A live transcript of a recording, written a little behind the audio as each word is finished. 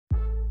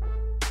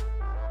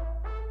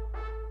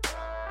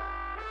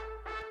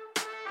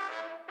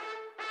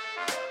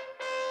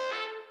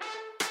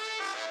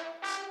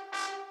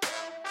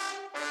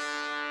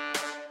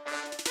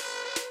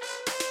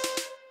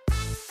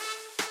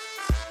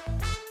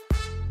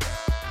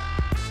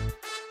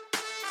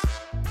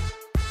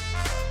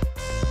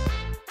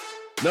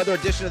Another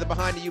edition of the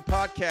Behind the U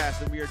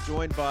podcast, and we are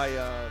joined by,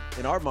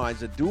 in our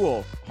minds, a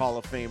dual Hall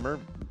of Famer,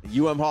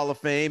 Hall of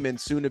Fame,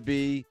 and soon to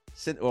be,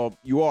 well,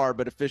 you are,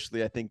 but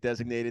officially, I think,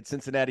 designated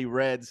Cincinnati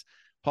Reds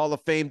Hall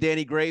of Fame.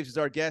 Danny Graves is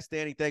our guest.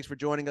 Danny, thanks for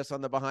joining us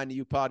on the Behind the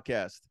U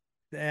podcast.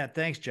 Yeah,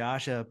 thanks,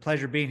 Josh. A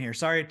pleasure being here.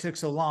 Sorry it took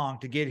so long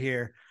to get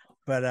here,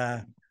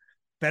 but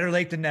better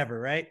late than never,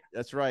 right?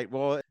 That's right.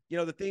 Well,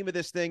 the theme of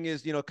this thing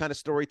is, kind of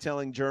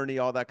storytelling journey,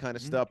 all that kind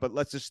of stuff. But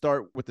let's just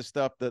start with the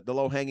stuff, the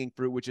low-hanging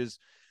fruit, which is,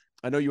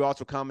 I know you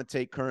also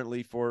commentate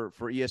currently for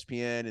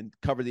ESPN and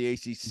cover the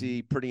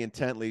ACC pretty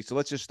intently. So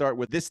let's just start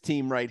with this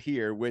team right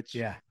here, which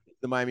the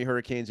Miami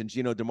Hurricanes and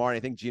Gino DiMare. I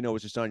think Gino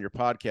was just on your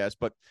podcast.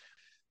 But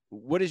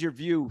what is your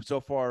view so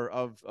far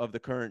of the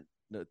current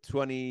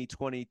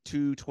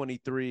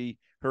 2022-23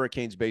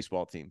 Hurricanes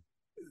baseball team?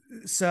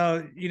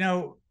 So,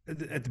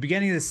 at the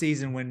beginning of the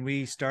season, when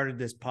we started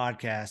this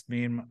podcast,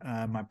 me and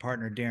my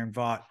partner, Darren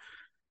Vaught,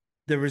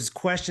 there was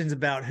questions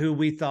about who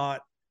we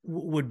thought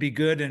would be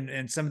good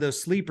and some of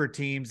those sleeper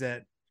teams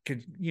that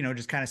could,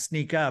 just kind of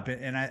sneak up.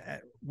 And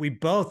we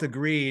both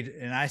agreed,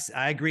 and I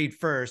agreed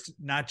first,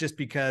 not just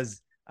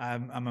because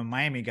I'm a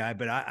Miami guy,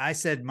 but I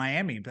said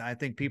Miami. I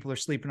think people are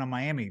sleeping on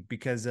Miami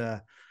because,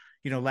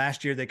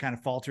 last year they kind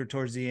of faltered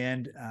towards the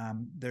end.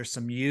 There's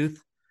some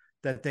youth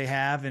that they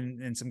have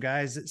and some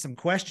guys, some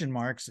question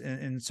marks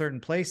in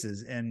certain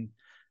places.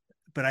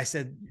 But I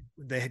said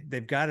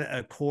they've got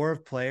a core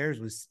of players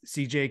with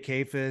CJ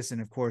Kayfus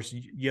and, of course,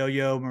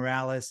 Yo-Yo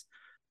Morales.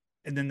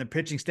 And then the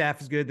pitching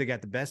staff is good. They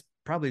got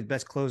probably the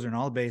best closer in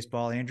all of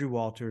baseball, Andrew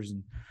Walters.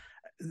 And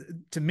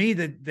to me,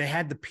 that they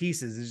had the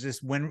pieces. It's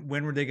just when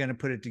were they going to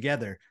put it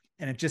together?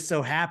 And it just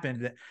so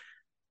happened that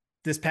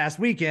this past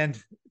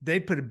weekend,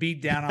 they put a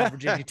beat down on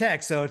Virginia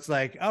Tech. So it's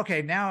like,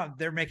 okay, now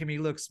they're making me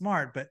look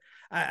smart. But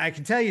I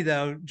can tell you,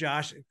 though,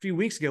 Josh, a few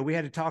weeks ago, we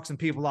had to talk some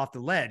people off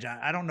the ledge.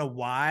 I don't know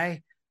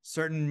why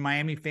certain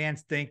Miami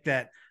fans think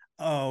that,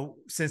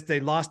 since they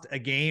lost a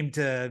game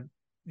to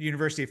the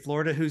University of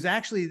Florida, who's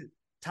actually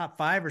top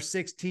 5 or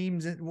 6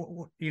 teams,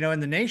 in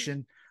the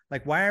nation,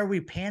 like, why are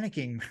we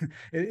panicking?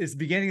 It's the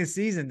beginning of the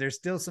season. There's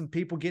still some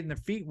people getting their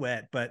feet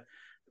wet, but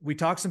we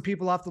talked some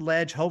people off the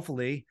ledge,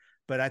 hopefully.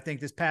 But I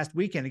think this past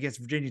weekend against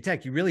Virginia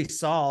Tech, you really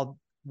saw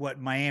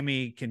what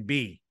Miami can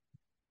be.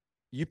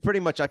 You pretty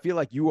much, I feel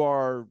like you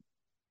are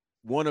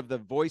one of the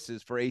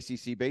voices for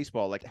ACC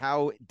baseball. Like,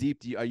 how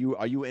deep are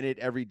you in it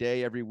every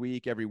day, every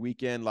week, every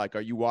weekend? Like,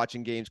 are you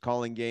watching games,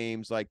 calling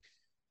games? Like,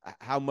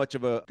 how much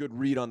of a good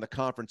read on the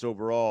conference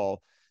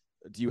overall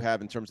do you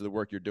have in terms of the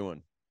work you're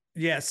doing?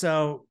 Yeah.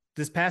 So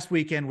this past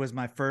weekend was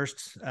my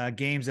first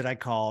games that I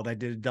called. I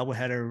did a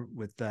doubleheader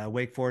with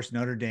Wake Forest,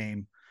 Notre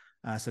Dame.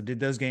 So did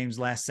those games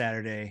last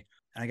Saturday.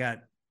 I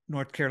got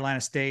North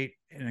Carolina State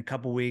in a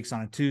couple weeks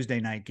on a Tuesday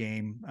night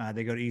game.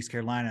 They go to East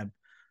Carolina.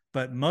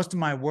 But most of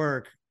my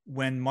work,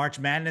 when March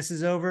Madness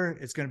is over,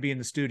 it's going to be in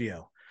the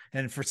studio.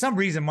 And for some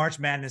reason, March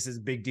Madness is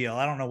a big deal.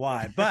 I don't know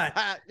why, but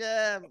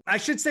yeah, I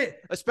should say,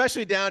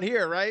 especially down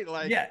here, right?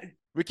 Like, yeah,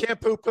 we can't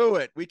poo-poo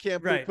it. We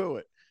can't poo-poo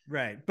it.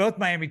 Right. Both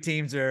Miami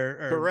teams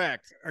are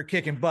correct, are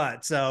kicking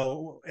butt.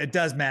 So it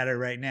does matter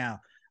right now.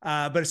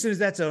 But as soon as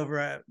that's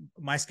over,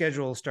 my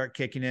schedule will start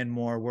kicking in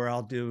more, where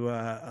I'll do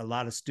a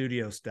lot of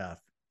studio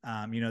stuff.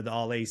 The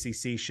all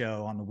ACC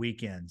show on the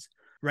weekends.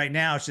 Right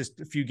now, it's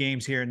just a few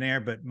games here and there,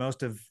 but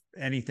most of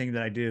anything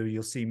that I do,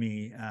 you'll see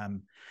me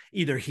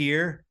either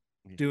here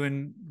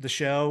doing the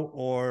show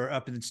or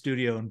up in the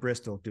studio in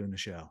Bristol doing the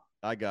show.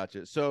 I got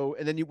you. So,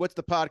 and then what's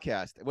the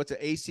podcast? What's the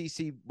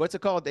ACC? What's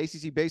it called? The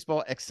ACC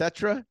Baseball,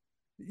 etc.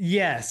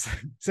 Yes.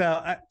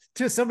 So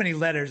just so many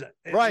letters.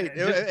 Right.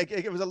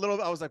 It was a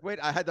little, I was like, wait,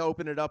 I had to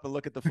open it up and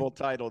look at the full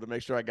title to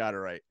make sure I got it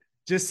right.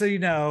 Just so you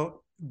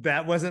know,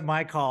 that wasn't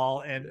my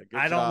call. And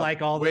I don't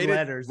like all the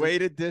letters. Way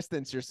to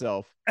distance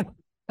yourself.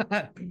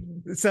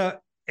 So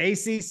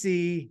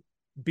ACC,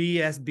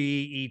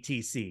 BSB,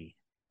 ETC.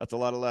 That's a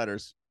lot of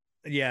letters.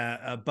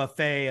 Yeah. A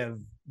buffet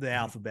of the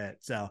alphabet.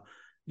 So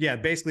yeah,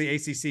 basically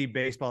ACC,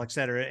 baseball, et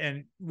cetera.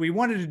 And we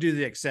wanted to do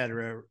the et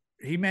cetera.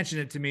 He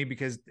mentioned it to me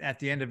because at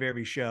the end of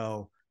every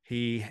show,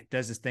 he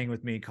does this thing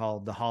with me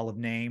called the Hall of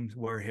Names,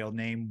 where he'll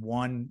name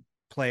one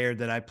player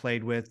that I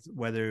played with,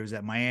 whether it was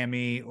at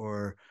Miami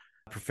or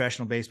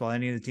professional baseball,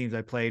 any of the teams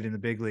I played in the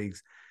big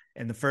leagues.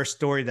 And the first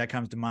story that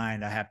comes to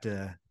mind, I have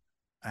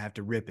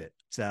to rip it.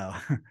 So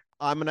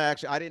I'm going to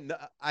actually,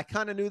 I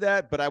kind of knew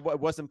that, but it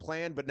wasn't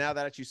planned. But now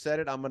that you said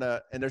it,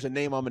 and there's a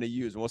name I'm going to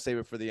use, and we'll save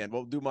it for the end.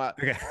 We'll do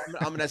okay.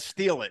 I'm going to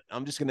steal it.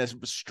 I'm just going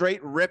to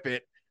straight rip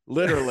it,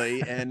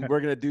 literally. And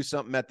we're going to do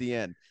something at the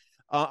end.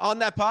 On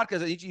that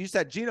podcast, you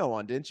said Gino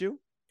on, didn't you?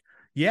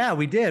 Yeah,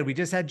 we did. We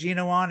just had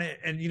Gino on.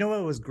 And you know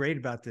what was great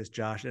about this,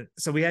 Josh?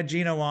 So we had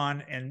Gino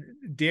on, and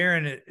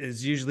Darren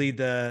is usually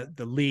the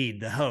lead,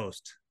 the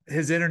host.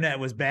 His internet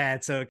was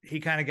bad, so he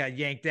kind of got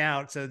yanked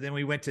out. So then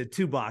we went to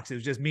 2 box. It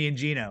was just me and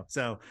Gino.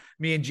 So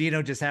me and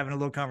Gino just having a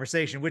little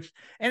conversation, which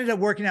ended up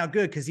working out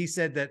good because he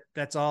said that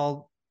that's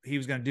all he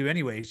was going to do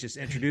anyways, just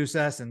introduce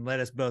us and let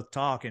us both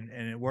talk. And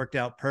it worked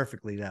out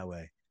perfectly that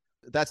way.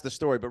 That's the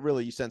story, but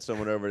really you sent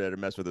someone over there to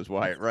mess with his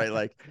wire, right?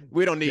 Like,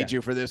 we don't need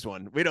you for this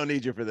one. We don't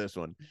need you for this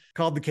one.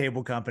 Called the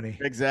cable company.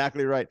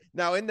 Exactly right.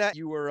 Now in that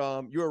you were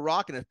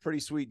rocking a pretty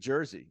sweet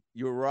jersey.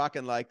 You were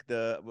rocking like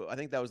I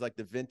think that was like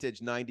the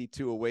vintage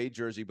 92 away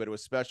jersey, but it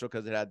was special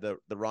because it had the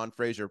Ron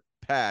Fraser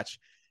patch.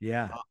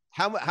 Yeah.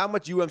 How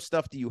much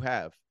stuff do you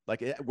have?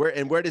 Like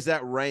where does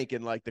that rank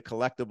in like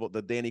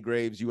the Danny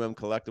Graves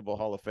collectible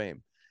Hall of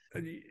Fame?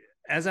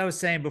 As I was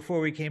saying before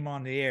we came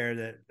on the air,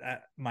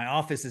 that my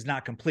office is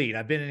not complete.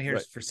 I've been in here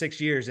for 6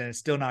 years and it's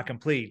still not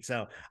complete.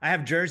 So I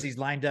have jerseys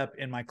lined up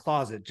in my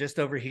closet just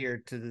over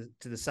here to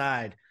the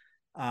side.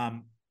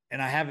 And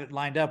I have it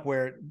lined up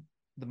where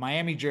the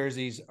Miami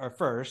jerseys are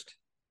first,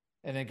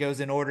 and it goes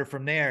in order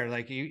from there.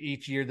 Like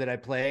each year that I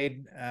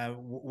played,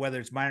 whether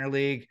it's minor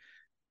league,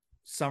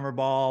 summer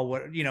ball,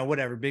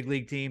 whatever, big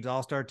league teams,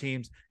 all-star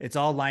teams, it's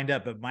all lined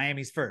up, but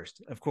Miami's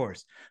first, of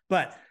course.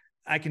 But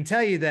I can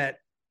tell you that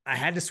I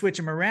had to switch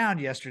them around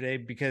yesterday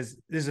because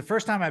this is the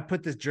first time I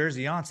put this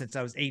jersey on since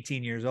I was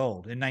 18 years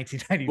old in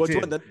 1992. Which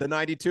one? The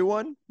 92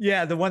 one?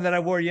 Yeah, the one that I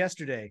wore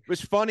yesterday.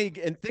 Which funny,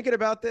 and thinking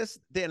about this,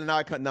 Dan,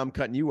 and I'm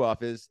cutting you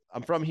off, is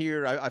I'm from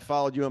here. I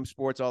followed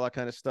sports, all that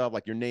kind of stuff.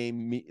 Like your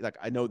name, like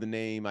I know the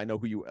name, I know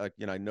who you, like,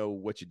 I know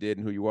what you did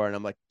and who you are. And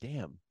I'm like,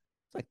 damn,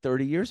 it's like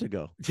 30 years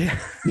ago. Yeah.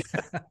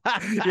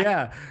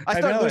 Yeah. I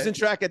started losing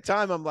track of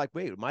time. I'm like,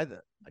 wait, am I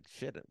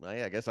shit?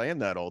 I guess I am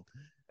that old.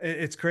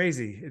 It's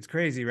crazy. It's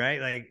crazy, right?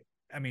 Like,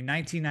 I mean,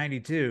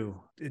 1992,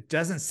 it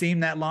doesn't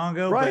seem that long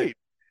ago, right?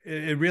 But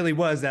it really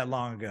was that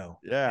long ago.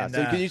 Yeah. And,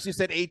 so you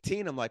said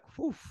 18. I'm like,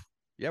 whew.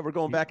 Yeah, we're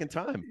going back in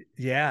time.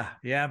 Yeah.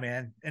 Yeah,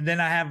 man. And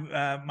then I have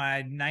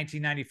my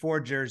 1994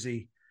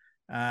 jersey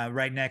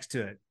right next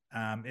to it.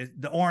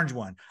 The orange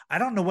one. I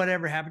don't know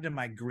whatever happened to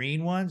my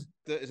green ones.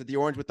 Is it the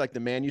orange with like the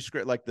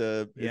manuscript? Like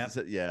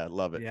yeah,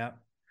 love it. Yeah.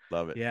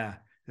 Love it. Yeah.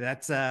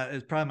 That's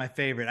it's probably my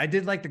favorite. I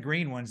did like the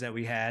green ones that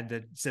we had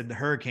that said the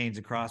Hurricanes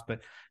across,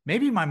 but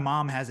maybe my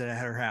mom has it at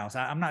her house.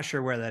 I'm not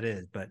sure where that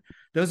is, but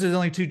those are the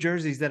only two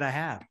jerseys that I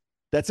have.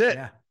 That's it.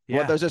 Yeah.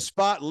 Well, there's a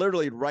spot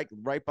literally right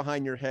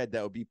behind your head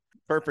that would be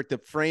perfect to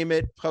frame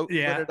it, put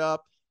it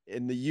up,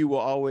 and the U will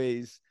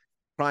always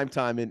prime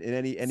time in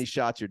any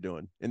shots you're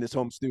doing in this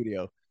home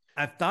studio.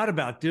 I've thought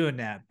about doing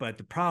that, but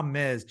the problem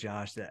is,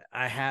 Josh, that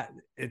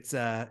it's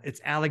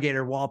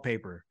alligator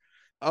wallpaper.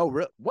 Oh,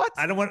 really? What?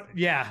 I don't want.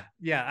 Yeah.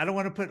 I don't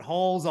want to put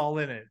holes all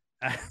in it.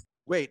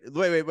 Wait.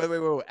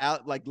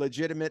 Like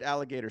legitimate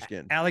alligator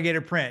skin.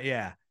 Alligator print.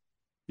 Yeah.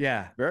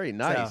 Very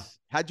nice. So,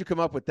 how'd you come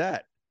up with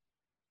that?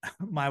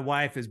 My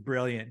wife is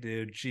brilliant,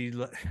 dude. She's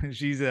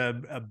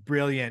a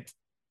brilliant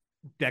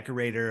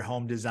decorator,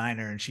 home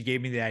designer, and she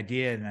gave me the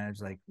idea, and I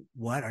was like,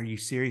 "What? Are you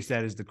serious?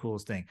 That is the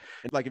coolest thing."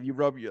 And like if you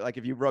rub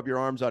your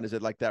arms on, is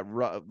it like that?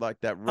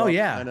 Oh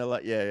yeah, kind of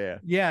like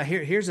yeah.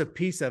 Here's a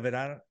piece of it.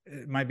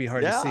 It might be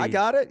hard to see. Yeah, I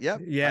got it.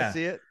 Yep. Yeah, I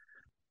see it.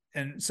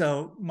 And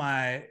so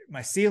my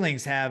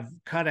ceilings have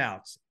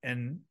cutouts,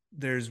 and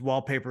there's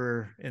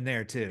wallpaper in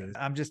there too.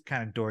 I'm just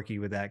kind of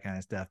dorky with that kind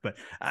of stuff, but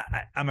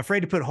I'm afraid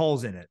to put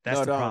holes in it.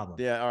 That's the problem.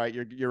 Yeah. All right.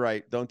 You're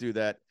right. Don't do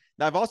that.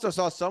 Now, I've also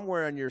saw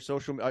somewhere on your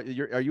social,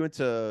 are you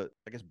into,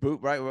 I guess,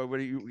 boot, right? What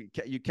are you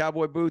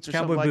cowboy boots or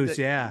cowboy something boots, like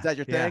that? yeah. Is that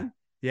your thing?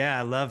 Yeah,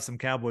 I love some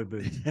cowboy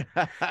boots.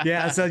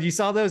 Yeah, so you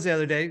saw those the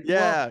other day.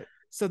 Yeah. Well,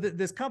 so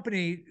this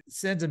company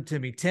sends them to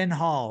me,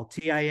 Tinhaul,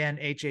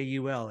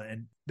 Tinhaul,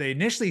 and they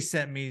initially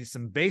sent me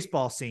some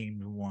baseball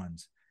themed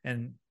ones,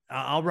 and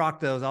I'll rock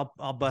those.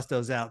 I'll bust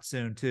those out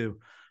soon too.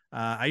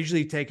 I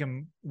usually take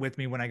them with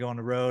me when I go on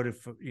the road.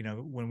 If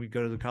when we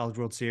go to the College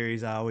World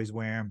Series, I always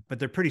wear them. But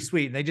they're pretty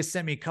sweet. And they just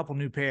sent me a couple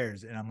new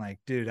pairs, and I'm like,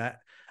 dude, I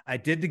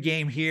did the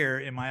game here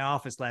in my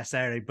office last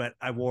Saturday, but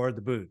I wore the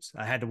boots.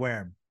 I had to wear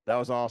them. That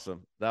was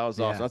awesome. That's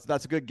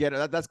a good get.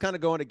 That's kind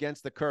of going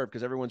against the curve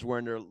because everyone's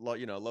wearing their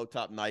low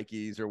top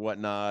Nikes or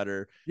whatnot,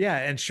 or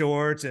and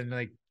shorts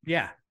and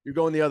you're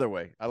going the other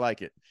way. I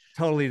like it.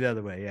 Totally the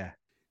other way. Yeah.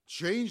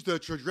 Change the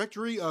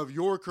trajectory of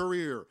your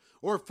career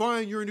or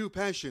find your new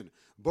passion.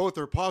 Both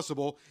are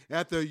possible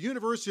at the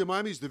University of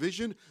Miami's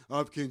Division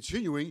of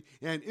Continuing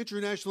and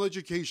International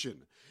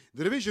Education.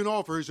 The division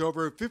offers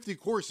over 50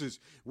 courses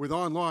with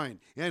online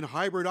and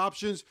hybrid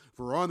options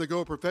for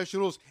on-the-go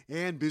professionals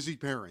and busy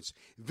parents.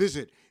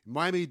 Visit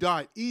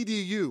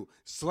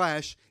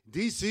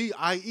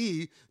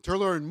miami.edu/DCIE to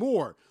learn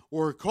more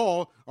or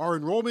call our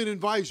enrollment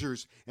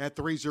advisors at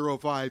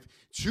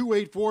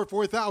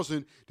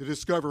 305-284-4000 to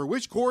discover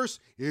which course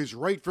is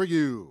right for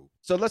you.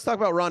 So let's talk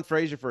about Ron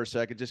Fraser for a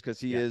second, just because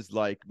he is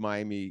like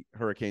Miami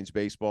Hurricanes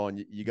baseball,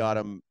 and you got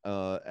him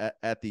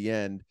at the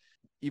end.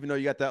 Even though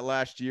you got that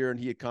last year and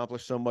he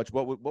accomplished so much,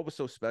 what was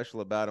so special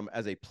about him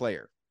as a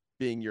player,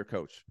 being your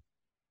coach?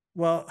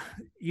 Well,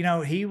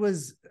 he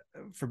was,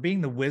 for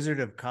being the wizard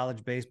of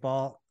college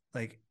baseball,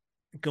 like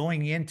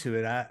going into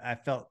it, I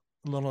felt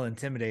a little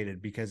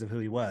intimidated because of who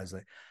he was.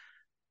 Like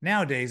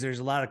nowadays, there's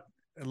a lot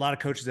of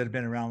coaches that have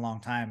been around a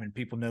long time and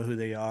people know who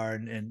they are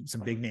and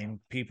some big name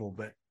people.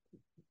 But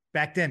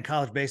back then,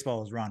 college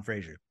baseball was Ron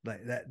Fraser.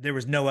 Like that, there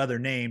was no other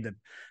name that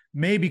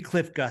maybe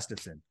Cliff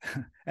Gustafson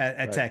at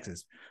Right.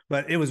 Texas,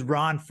 but it was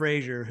Ron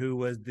Fraser who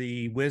was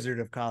the wizard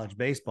of college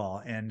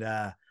baseball.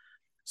 And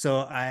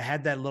so I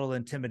had that little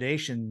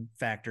intimidation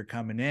factor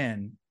coming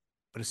in,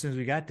 but as soon as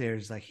we got there,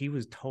 it's like, he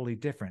was totally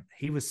different.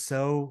 He was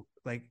so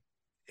like,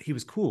 he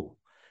was cool.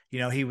 You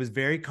know, he was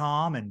very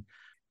calm, and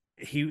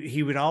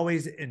he would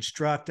always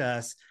instruct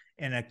us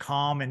in a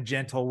calm and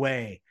gentle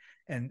way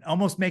and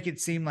almost make it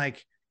seem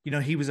like, you know,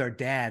 he was our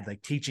dad,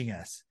 like teaching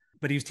us,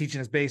 but he was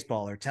teaching us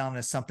baseball or telling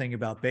us something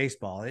about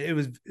baseball. It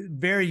was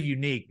very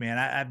unique, man.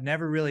 I've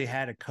never really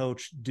had a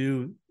coach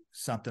do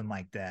something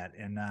like that.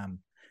 And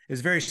it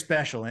was very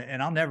special.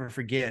 And I'll never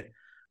forget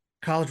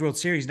College World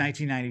Series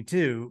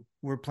 1992.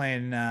 We're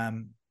playing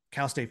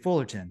Cal State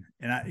Fullerton.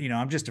 And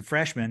I'm just a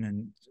freshman,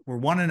 and we're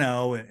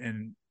 1-0,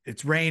 and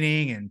it's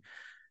raining, and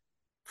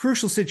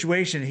crucial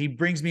situation. He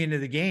brings me into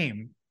the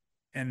game.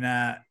 And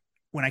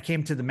when I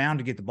came to the mound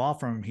to get the ball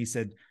from him, he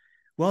said,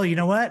 well, you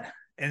know what?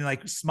 And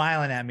like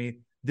smiling at me,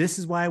 this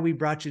is why we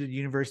brought you to the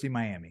University of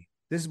Miami.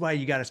 This is why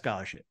you got a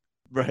scholarship.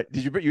 Right.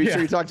 Did you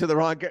sure you talked to the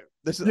wrong guy?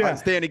 This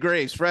is Danny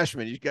Graves,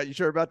 freshman. You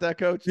sure about that,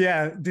 coach?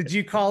 Yeah. Did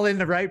you call in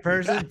the right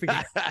person?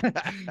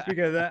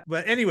 because that.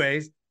 But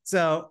anyways,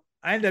 so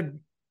I ended up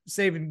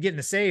getting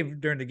a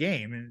save during the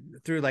game,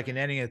 and through like an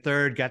inning, a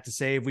third, got to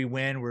save. We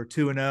win. We're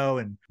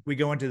 2-0, and we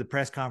go into the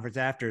press conference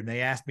after, and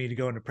they asked me to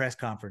go into press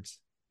conference.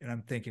 And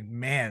I'm thinking,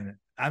 man,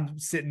 I'm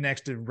sitting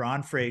next to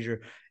Ron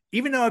Fraser.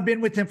 Even though I've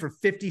been with him for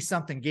 50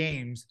 something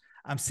games,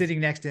 I'm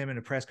sitting next to him in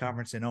a press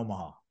conference in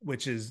Omaha,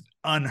 which is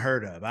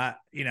unheard of. I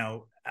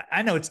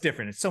know it's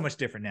different. It's so much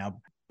different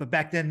now, but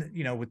back then,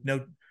 you know, with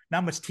not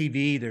much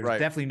TV, there's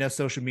definitely no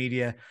social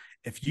media.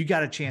 If you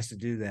got a chance to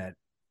do that,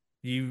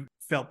 you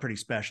felt pretty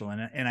special.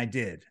 And I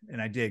did.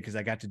 Cause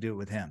I got to do it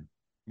with him.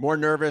 More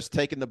nervous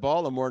taking the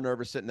ball or more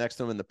nervous sitting next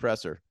to him in the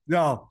presser?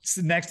 No,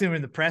 next to him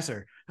in the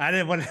presser. I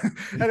didn't want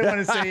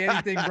to say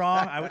anything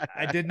wrong.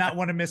 I did not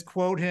want to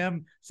misquote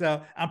him.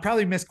 So I'm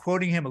probably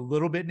misquoting him a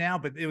little bit now,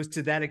 but it was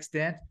to that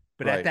extent.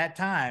 But at that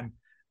time,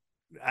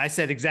 I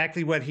said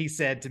exactly what he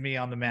said to me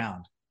on the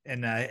mound.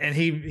 And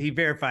he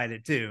verified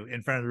it too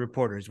in front of the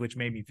reporters, which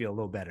made me feel a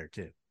little better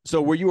too. So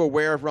were you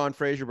aware of Ron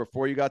Fraser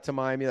before you got to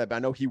Miami? Like, I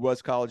know he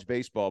was college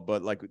baseball,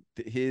 but like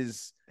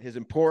his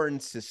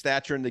importance, his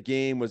stature in the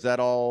game, was that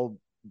all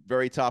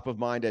very top of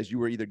mind as you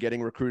were either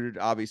getting recruited,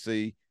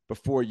 obviously,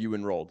 before you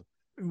enrolled?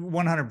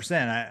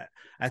 100%.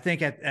 I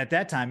think at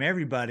that time,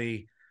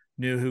 everybody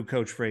knew who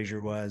Coach Fraser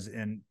was.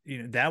 And,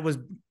 you know, that was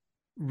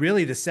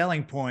really the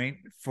selling point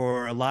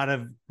for a lot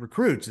of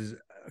recruits is,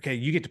 okay,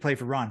 you get to play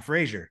for Ron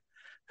Fraser.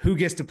 Who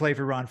gets to play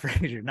for Ron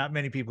Fraser? Not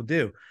many people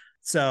do.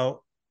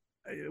 So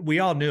we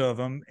all knew of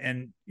him.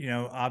 And, you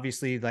know,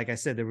 obviously, like I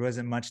said, there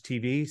wasn't much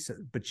TV,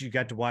 but you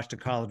got to watch the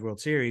College World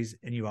Series,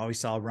 and you always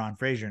saw Ron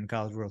Fraser in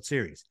College World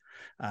Series.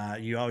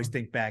 You always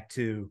think back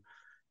to,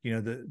 you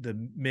know,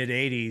 the mid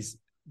 80s,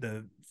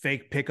 the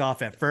fake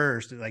pickoff at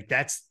first, like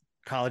that's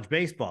college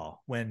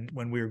baseball when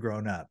we were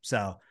growing up.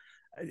 So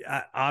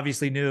I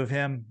obviously knew of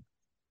him,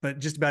 but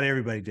just about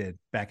everybody did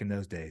back in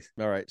those days.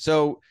 All right.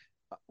 So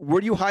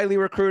were you highly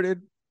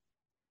recruited?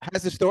 How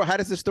does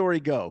the story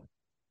go?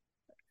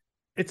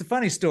 It's a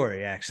funny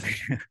story, actually.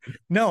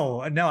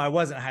 No, I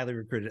wasn't highly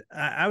recruited.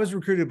 I was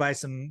recruited by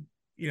some,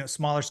 you know,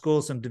 smaller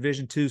schools, some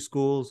Division II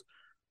schools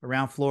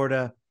around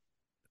Florida.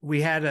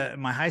 We had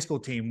my high school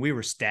team. We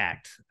were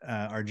stacked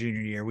our junior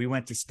year. We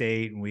went to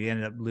state and we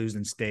ended up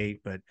losing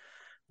state, but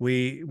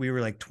we were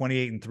like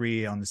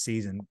 28-3 on the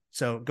season.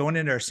 So going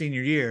into our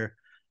senior year,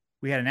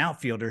 we had an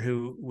outfielder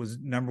who was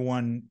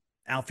 #1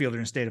 outfielder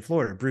in the state of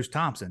Florida, Bruce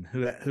Thompson,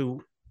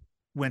 who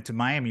went to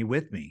Miami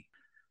with me.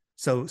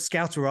 So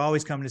scouts were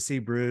always coming to see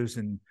Bruce,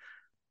 and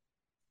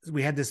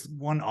we had this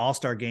one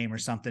all-star game or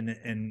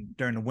something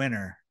during the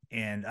winter,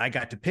 and I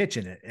got to pitch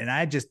in it. And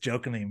I just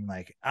jokingly am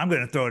like, I'm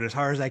going to throw it as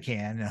hard as I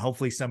can, and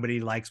hopefully somebody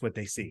likes what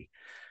they see.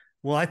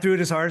 Well, I threw it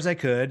as hard as I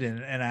could,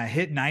 and I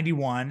hit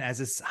 91 as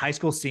a high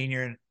school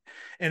senior.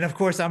 And of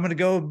course, I'm going to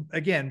go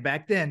again.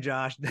 Back then,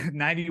 Josh,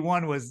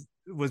 91 was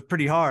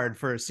pretty hard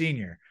for a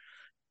senior.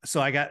 So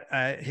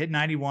I hit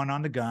 91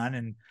 on the gun,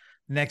 and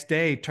the next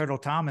day, Turtle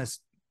Thomas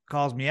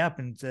calls me up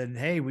and said,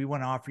 "Hey, we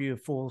want to offer you a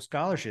full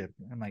scholarship."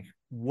 I'm like,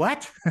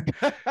 "What?"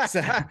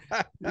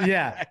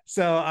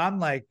 So I'm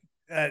like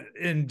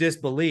in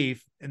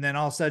disbelief. And then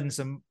all of a sudden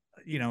some,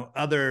 you know,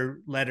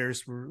 other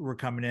letters were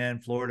coming in,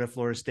 Florida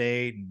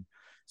State, and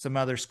some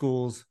other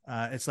schools.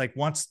 It's like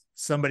once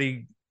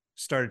somebody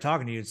started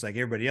talking to you, it's like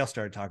everybody else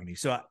started talking to you.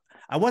 So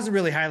I wasn't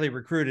really highly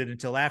recruited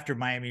until after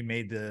Miami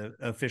made the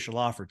official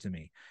offer to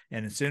me.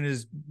 And as soon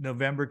as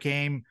November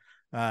came,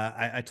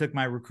 I took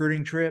my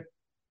recruiting trip.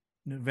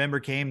 November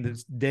came,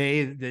 this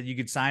day that you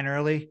could sign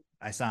early,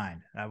 I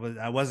signed.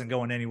 I wasn't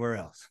going anywhere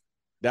else.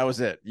 That was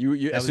it.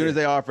 As soon as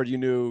they offered, you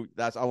knew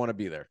I want to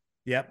be there.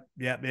 Yep.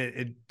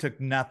 It took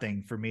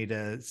nothing for me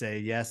to say,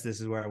 yes, this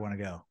is where I want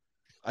to go.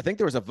 I think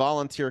there was a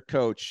volunteer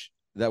coach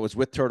that was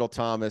with Turtle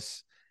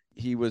Thomas.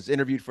 He was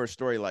interviewed for a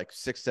story like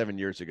 6-7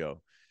 years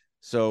ago.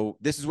 So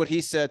this is what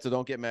he said. So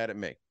don't get mad at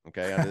me.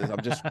 Okay.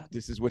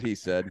 This is what he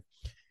said.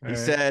 He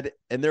said,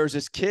 and there's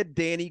this kid,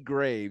 Danny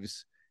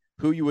Graves,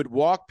 who you would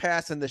walk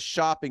past in the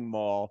shopping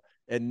mall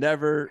and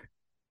never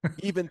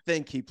even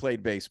think he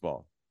played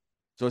baseball.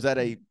 So is that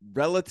a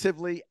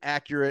relatively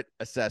accurate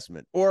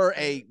assessment or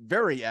a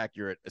very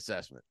accurate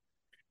assessment?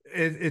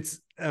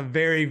 It's a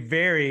very,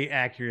 very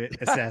accurate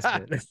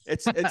assessment.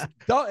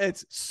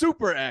 It's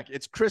super accurate.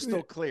 It's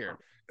crystal clear.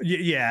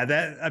 Yeah,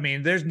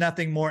 there's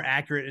nothing more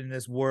accurate in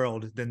this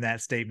world than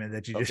that statement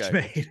that you just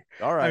made.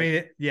 All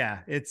right.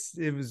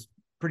 It was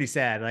pretty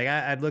sad. Like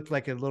I looked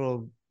like a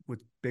little with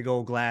big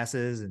old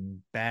glasses and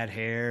bad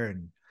hair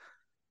and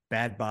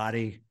bad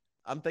body.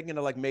 I'm thinking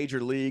of like Major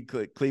League,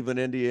 Cleveland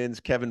Indians,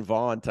 Kevin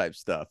Vaughn type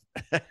stuff.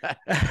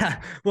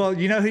 Well,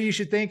 you know who you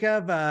should think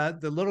of?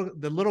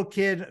 The little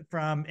kid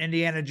from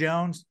Indiana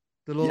Jones,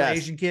 the little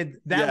Asian kid.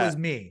 That was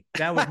me.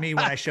 That was me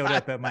when I showed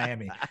up at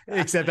Miami,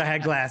 except I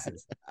had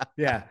glasses.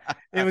 Yeah,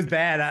 it was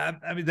bad.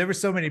 I mean, there were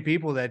so many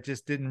people that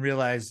just didn't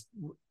realize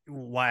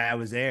why I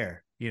was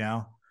there. You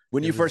know,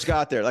 when you first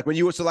got there, like when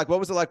you were what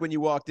was it like when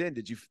you walked in?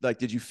 Did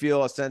you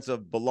feel a sense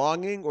of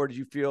belonging, or did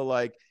you feel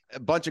like a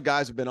bunch of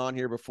guys have been on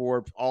here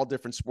before, all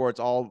different sports,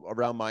 all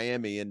around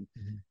Miami, and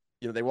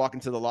they walk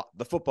into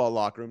the football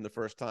locker room the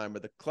first time, or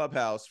the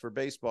clubhouse for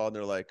baseball, and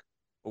they're like,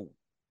 "Oh,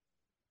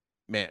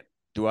 man,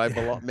 do I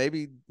belong?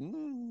 Maybe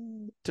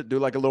to do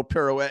like a little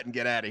pirouette and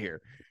get out of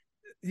here."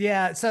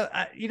 Yeah, so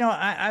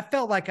I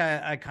felt like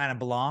I kind of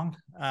belonged.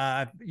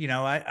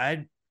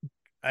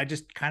 I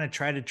just kind of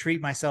try to treat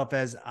myself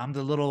as I'm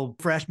the little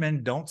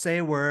freshman. Don't say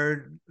a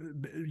word,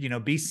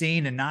 be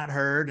seen and not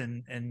heard,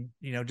 and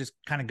just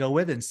kind of go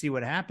with it and see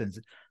what happens.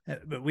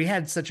 But we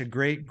had such a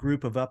great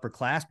group of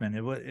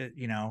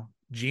upperclassmen.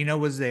 Gino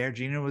was there.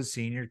 Gino was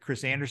senior.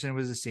 Chris Anderson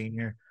was a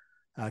senior.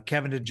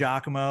 Kevin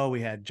DiGiacomo.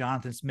 We had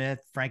Jonathan Smith,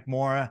 Frank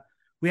Mora.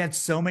 We had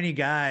so many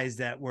guys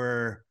that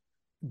were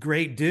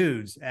great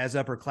dudes as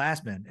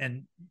upperclassmen,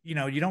 and you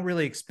don't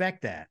really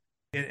expect that.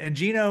 And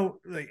Gino,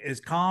 like,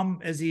 as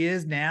calm as he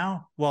is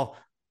now, well,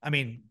 I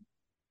mean,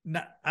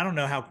 I don't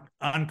know how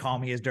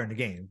uncalm he is during the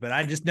game, but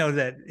I just know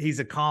that he's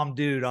a calm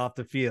dude off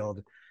the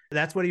field.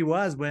 That's what he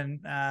was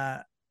when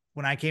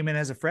I came in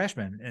as a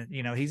freshman.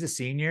 And he's a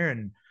senior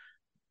and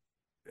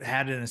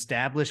had an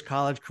established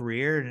college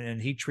career,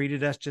 and he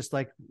treated us just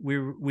like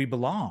we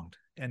belonged.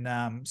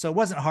 And so it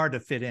wasn't hard to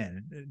fit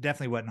in. It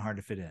definitely wasn't hard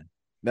to fit in.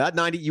 That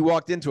 90, you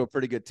walked into a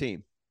pretty good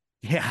team.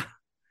 Yeah,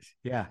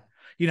 yeah.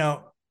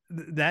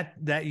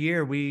 That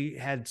year we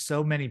had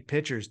so many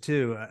pitchers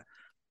too.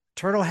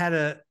 Turtle had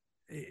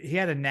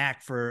a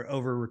knack for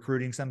over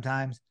recruiting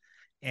sometimes,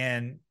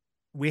 and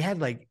we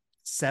had like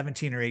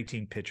 17 or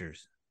 18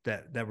 pitchers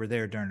that were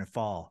there during the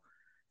fall.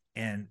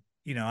 And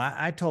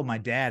I told my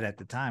dad at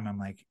the time, I'm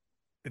like,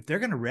 if they're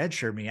going to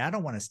redshirt me, I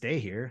don't want to stay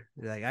here.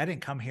 Like, I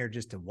didn't come here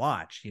just to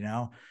watch,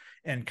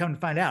 and come to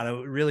find out,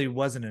 it really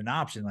wasn't an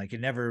option. Like,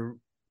 it never,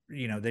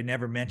 they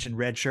never mentioned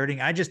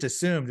redshirting. I just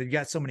assumed that you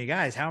got so many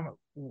guys.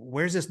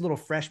 Where's this little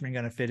freshman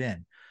going to fit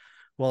in?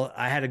 Well,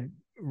 I had a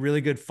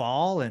really good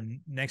fall, and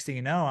next thing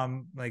you know,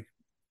 I'm like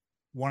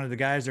one of the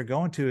guys they're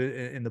going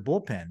to in the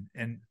bullpen.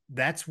 And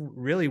that's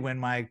really when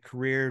my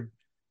career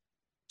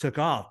took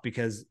off,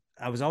 because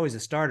I was always a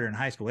starter in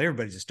high school.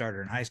 Everybody's a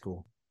starter in high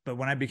school. But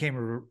when I became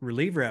a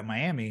reliever at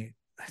Miami,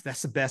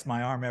 that's the best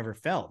my arm ever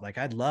felt. Like,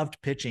 I loved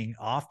pitching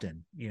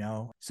often,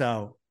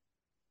 so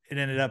it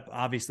ended up,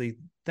 obviously,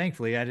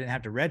 thankfully, I didn't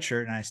have to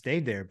redshirt and I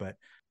stayed there, but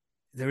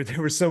there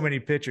were so many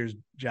pitchers,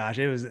 Josh.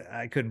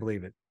 I couldn't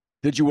believe it.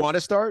 Did you want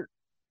to start?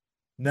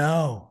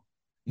 No.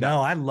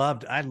 I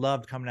loved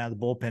coming out of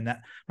the bullpen.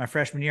 My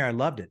freshman year, I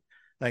loved it.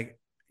 Like,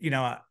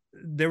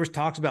 there was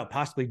talks about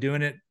possibly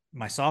doing it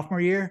my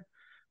sophomore year,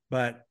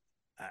 but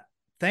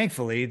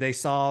thankfully they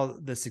saw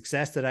the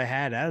success that I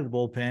had out of the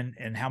bullpen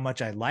and how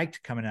much I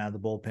liked coming out of the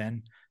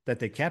bullpen, that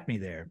they kept me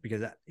there.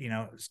 Because,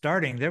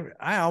 starting there,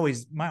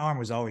 my arm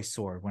was always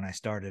sore when I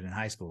started in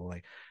high school,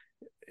 like,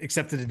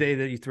 except for the day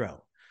that you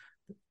throw.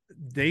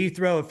 The day you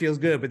throw, it feels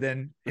good, but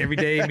then every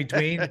day in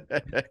between,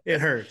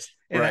 it hurts.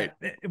 And right.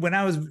 When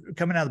I was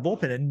coming out of the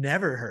bullpen, it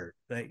never hurt.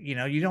 Like,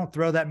 you don't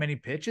throw that many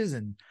pitches,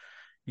 and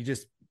you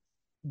just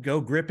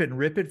go grip it and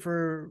rip it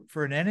for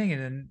an inning,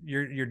 and then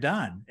you're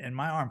done. And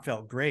my arm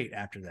felt great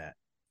after that.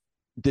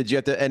 Did you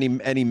have to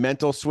any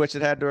mental switch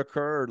that had to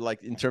occur, or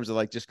like in terms of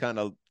like just kind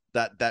of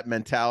that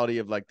mentality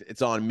of like,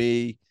 it's on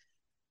me,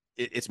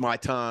 it's my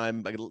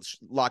time, like,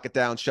 lock it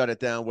down, shut it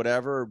down,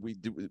 whatever?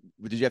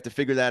 Did you have to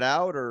figure that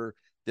out, or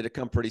did it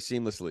come pretty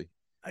seamlessly?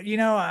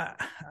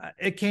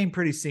 It came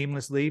pretty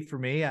seamlessly for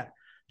me.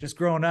 Just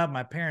growing up,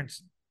 my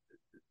parents,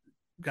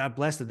 God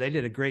bless them, they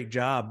did a great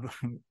job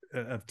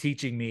of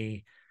teaching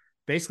me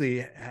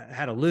basically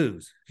how to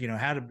lose,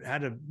 how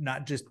to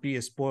not just be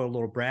a spoiled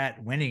little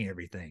brat winning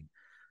everything.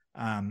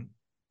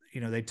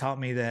 They taught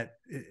me that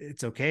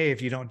it's okay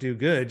if you don't do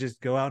good,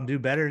 just go out and do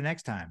better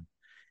next time.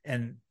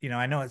 And,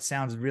 I know it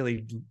sounds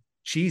really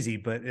cheesy,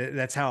 but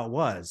that's how it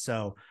was.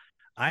 So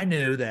I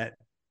knew that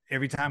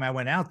every time I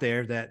went out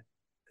there, that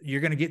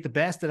you're going to get the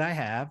best that I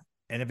have.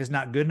 And if it's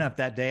not good enough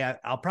that day,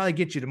 I'll probably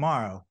get you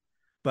tomorrow,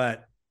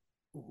 but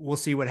we'll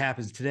see what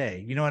happens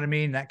today. You know what I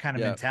mean? That kind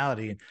of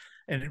mentality.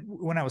 And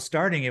when I was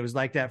starting, it was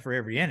like that for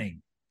every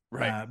inning.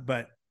 Right.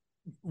 But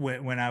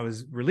when I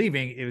was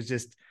relieving, it was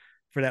just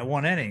for that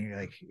one inning,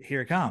 like,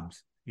 here it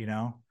comes, you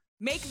know?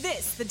 Make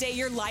this the day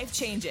your life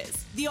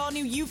changes. The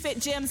all-new UFit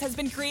Gyms has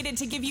been created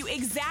to give you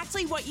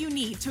exactly what you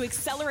need to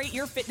accelerate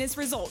your fitness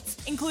results,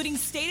 including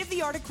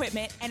state-of-the-art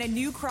equipment and a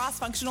new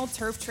cross-functional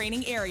turf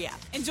training area.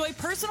 Enjoy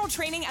personal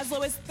training as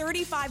low as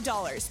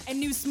 $35 and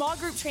new small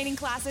group training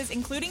classes,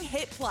 including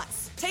HIIT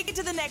Plus. Take it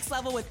to the next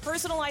level with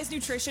personalized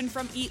nutrition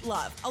from Eat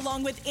Love,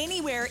 along with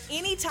anywhere,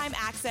 anytime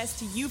access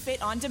to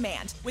UFit on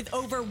demand with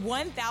over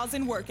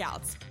 1,000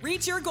 workouts.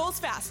 Reach your goals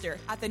faster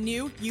at the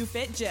new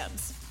UFit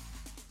Gyms.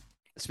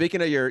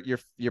 Speaking of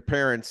your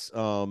parents, we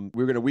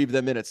were going to weave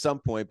them in at some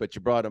point, but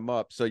you brought them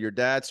up. So your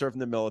dad served in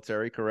the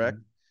military, correct?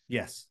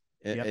 Yes.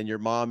 And your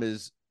mom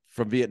is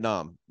from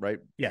Vietnam, right?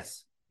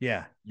 Yes.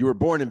 Yeah. You were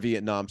born in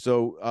Vietnam.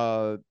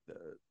 So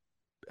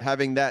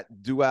having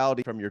that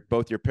duality from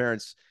both your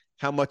parents,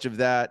 how much of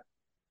that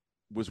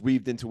was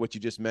weaved into what you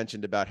just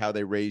mentioned about how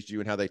they raised you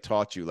and how they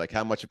taught you? Like,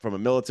 how much from a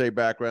military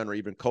background or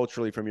even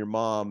culturally from your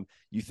mom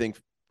you think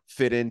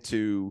fit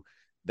into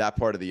that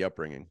part of the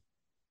upbringing?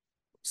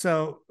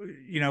 So,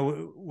 you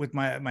know, with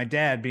my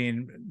dad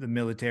being the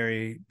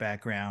military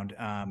background,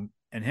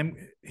 and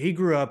he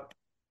grew up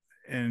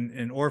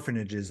in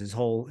orphanages his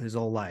whole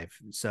life.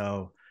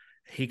 So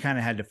he kind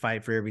of had to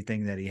fight for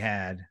everything that he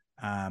had.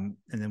 And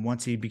then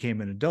once he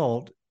became an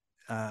adult,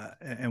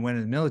 and went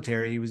in the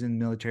military, he was in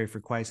the military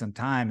for quite some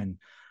time. And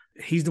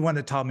he's the one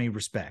that taught me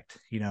respect,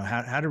 you know,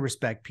 how to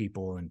respect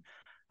people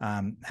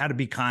and how to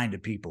be kind to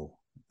people.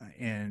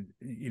 And,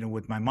 you know,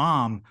 with my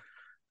mom,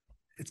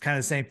 it's kind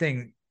of the same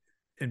thing.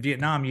 In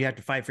Vietnam, you have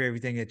to fight for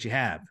everything that you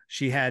have.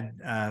 She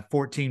had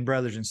 14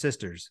 brothers and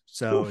sisters.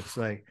 So It's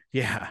like,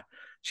 yeah,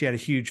 she had a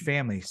huge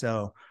family.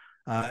 So,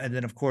 and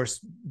then of course,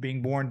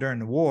 being born during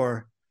the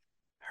war,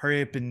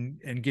 hurry up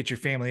and get your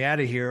family out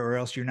of here or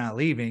else you're not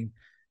leaving.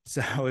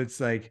 So it's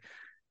like,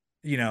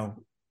 you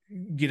know,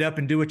 get up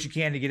and do what you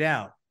can to get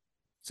out.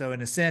 So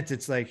in a sense,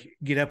 it's like,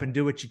 get up and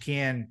do what you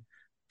can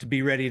to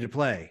be ready to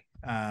play,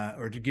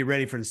 or to get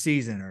ready for the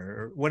season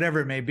or whatever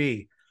it may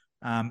be.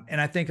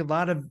 And I think a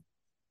lot of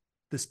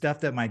the stuff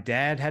that my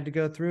dad had to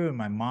go through and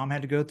my mom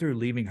had to go through,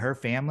 leaving her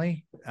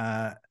family,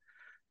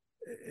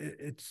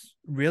 it's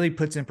really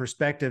puts in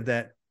perspective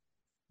that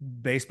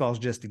baseball is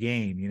just a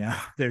game. You know,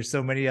 there's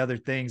so many other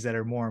things that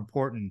are more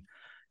important.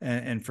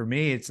 And for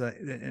me, it's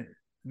like,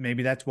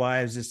 maybe that's why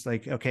I was just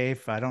like, okay,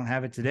 if I don't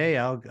have it today,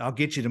 I'll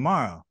get you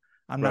tomorrow.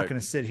 I'm not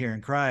going to sit here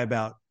and cry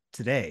about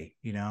today.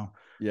 You know,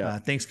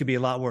 things could be a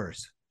lot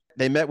worse.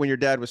 They met when your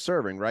dad was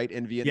serving, right?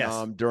 In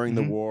Vietnam during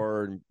the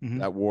war.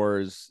 And that war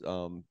is,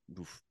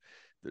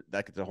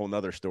 that's a whole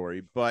nother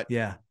story, but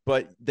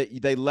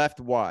they left.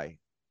 Why?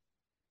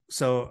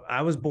 So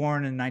I was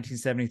born in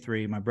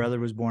 1973. My brother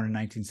was born in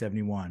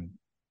 1971.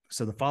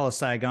 So the Fall of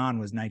Saigon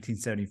was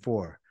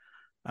 1974.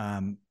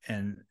 And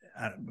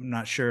I'm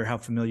not sure how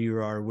familiar you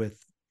are with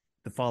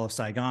the Fall of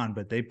Saigon,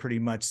 but they pretty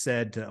much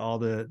said to all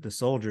the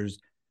soldiers,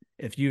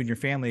 if you and your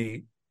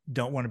family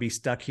don't want to be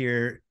stuck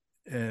here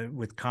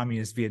with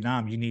communist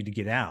Vietnam, you need to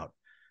get out.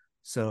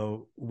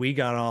 So we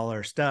got all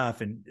our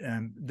stuff,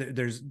 and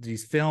there's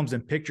these films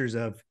and pictures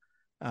of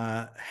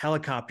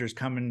helicopters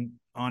coming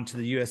onto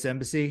the U.S.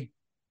 Embassy,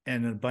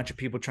 and a bunch of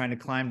people trying to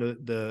climb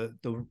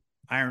the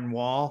iron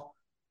wall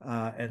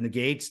and the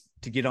gates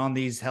to get on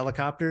these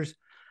helicopters.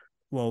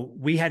 Well,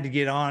 we had to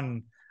get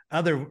on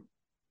other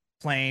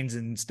planes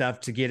and stuff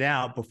to get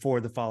out before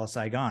the Fall of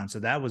Saigon. So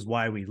that was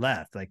why we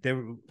left. Like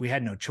we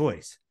had no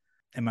choice.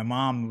 And my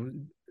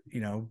mom, you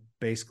know,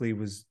 basically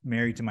was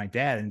married to my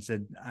dad and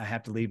said, I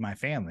have to leave my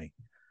family.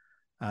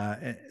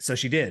 So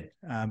she did,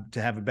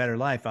 to have a better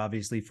life,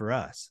 obviously, for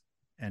us.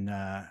 And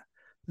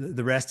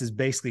the rest is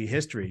basically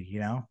history,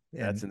 you know?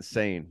 That's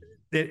insane.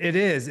 It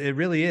is. It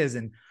really is.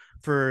 And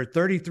for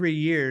 33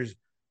 years,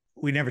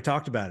 we never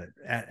talked about it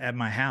at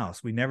my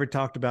house. We never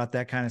talked about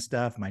that kind of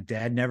stuff. My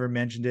dad never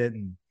mentioned it.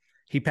 And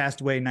he passed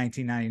away in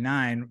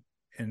 1999.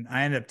 And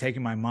I ended up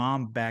taking my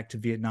mom back to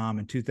Vietnam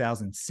in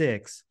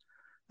 2006.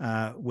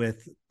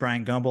 With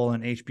Brian Gumbel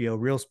and HBO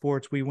Real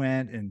Sports, we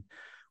went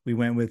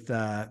with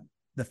the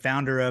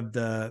founder of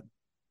the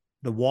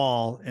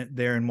Wall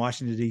there in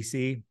Washington,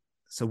 D.C.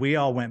 So we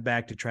all went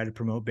back to try to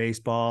promote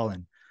baseball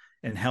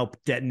and help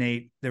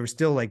detonate. There was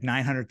still like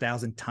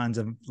 900,000 tons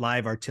of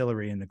live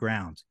artillery in the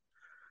grounds.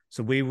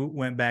 So we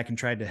went back and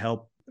tried to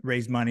help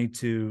raise money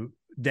to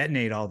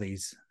detonate all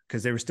these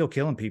because they were still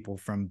killing people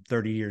from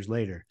 30 years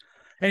later.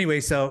 Anyway,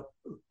 so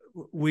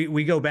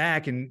we go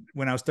back, and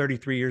when I was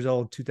 33 years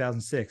old,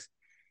 2006,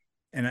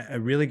 and I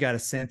really got a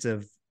sense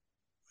of,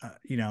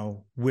 you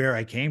know, where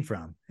I came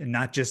from, and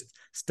not just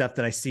stuff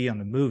that I see on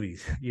the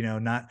movies, you know,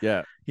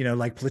 you know,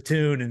 like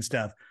Platoon and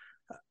stuff.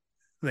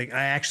 Like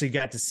I actually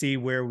got to see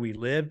where we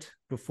lived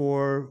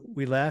before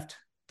we left,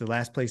 the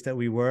last place that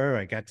we were.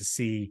 I got to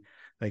see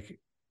like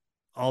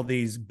all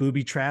these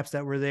booby traps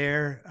that were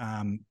there.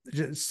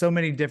 Just so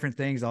many different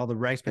things, all the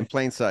rice in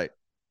plain sight.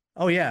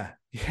 Oh yeah.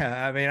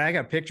 Yeah. I mean, I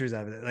got pictures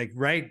of it. Like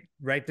right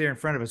there in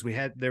front of us.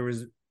 There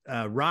was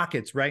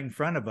rockets right in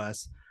front of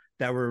us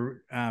that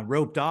were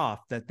roped off,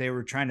 that they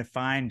were trying to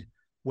find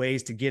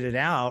ways to get it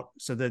out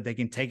so that they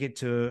can take it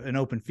to an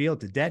open field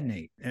to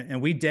detonate.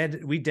 And we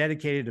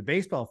dedicated a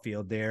baseball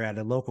field there at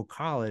a local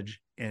college.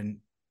 And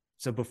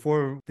so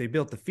before they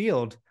built the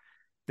field,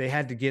 they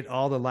had to get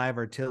all the live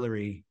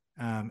artillery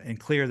and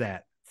clear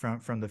that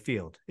from the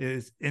field. It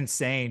was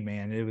insane,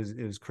 man. It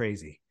was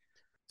crazy.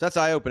 So that's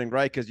eye-opening,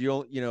 right? Because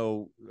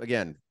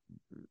again,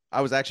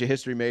 I was actually a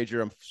history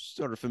major. I'm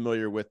sort of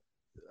familiar with,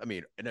 I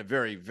mean, in a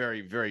very,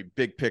 very, very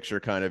big picture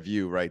kind of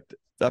view, right?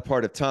 That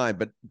part of time.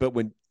 But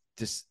when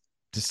to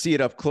see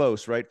it up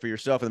close, right, for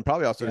yourself, and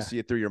probably also to see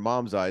it through your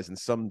mom's eyes in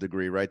some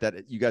degree, right?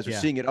 That you guys are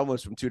seeing it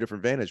almost from two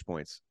different vantage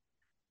points.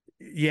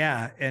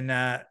 Yeah. And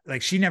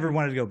like she never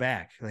wanted to go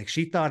back. Like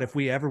she thought if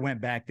we ever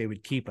went back, they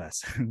would keep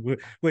us,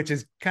 which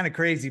is kind of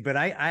crazy. But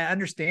I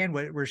understand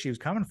where she was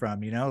coming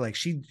from, like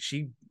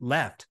she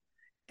left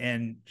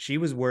and she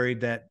was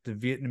worried that the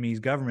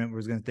Vietnamese government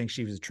was going to think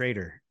she was a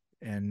traitor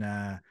and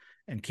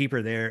keep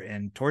her there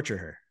and torture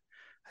her.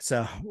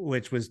 So,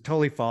 which was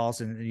totally false.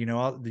 And,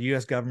 all the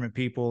US government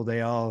people, they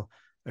all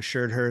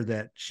assured her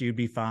that she would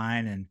be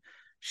fine. And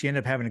she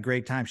ended up having a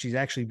great time. She's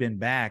actually been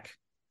back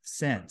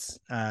since,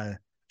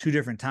 2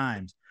 different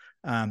times.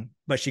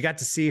 But she got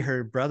to see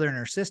her brother and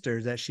her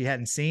sisters that she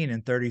hadn't seen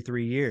in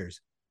 33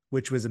 years,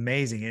 which was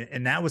amazing.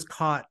 And that was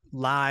caught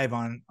live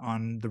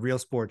on the Real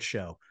Sports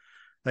show.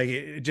 Like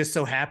it just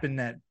so happened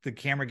that the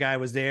camera guy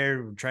was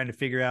there trying to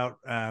figure out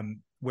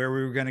where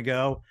we were going to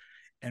go.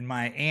 And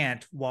my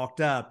aunt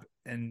walked up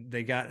and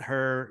they got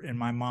her and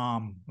my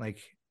mom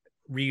like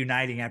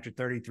reuniting after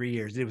 33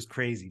 years. It was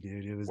crazy,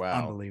 dude. It was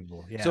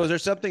unbelievable. Yeah. So is there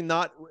something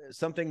that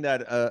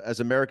as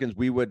Americans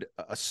we would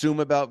assume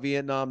about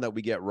Vietnam that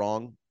we get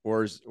wrong,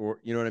 or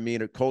you know what I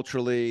mean, or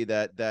culturally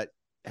that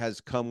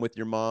has come with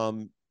your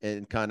mom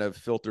and kind of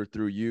filtered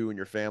through you and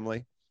your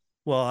family?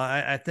 Well,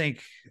 I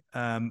think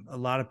a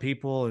lot of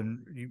people,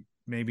 and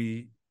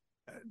maybe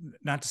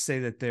not to say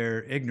that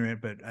they're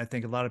ignorant, but I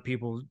think a lot of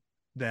people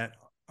that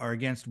are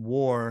against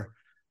war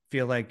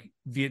feel like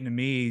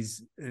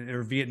Vietnamese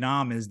or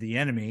Vietnam is the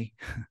enemy.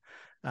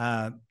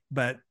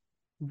 But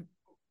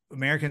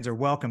Americans are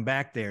welcome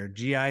back there.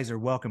 GIs are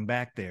welcome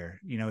back there.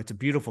 It's a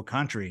beautiful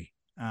country,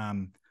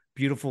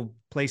 beautiful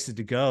places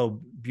to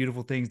go,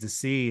 beautiful things to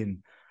see.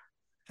 And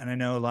I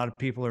know a lot of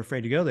people are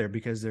afraid to go there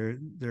because they're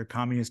a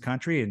communist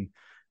country. And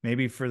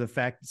maybe for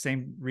the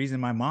same reason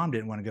my mom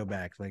didn't want to go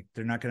back. Like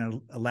they're not going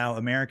to allow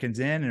Americans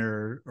in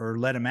or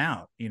let them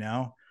out,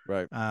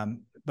 Right.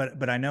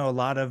 But I know a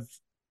lot of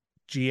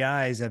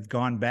GIs have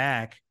gone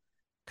back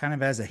kind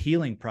of as a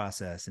healing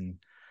process. And,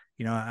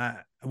 I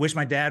wish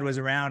my dad was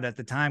around at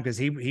the time because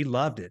he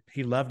loved it.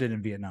 He loved it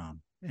in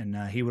Vietnam, and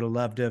he would have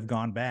loved to have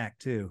gone back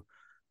too.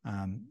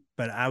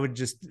 But I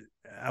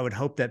would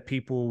hope that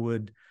people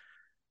would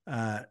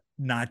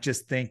not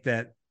just think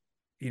that,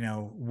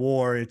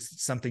 war,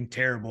 it's something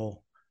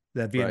terrible,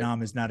 that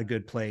Vietnam is not a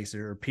good place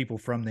or people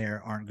from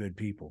there aren't good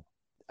people.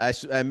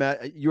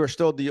 You are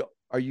still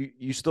are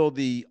you still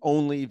the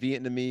only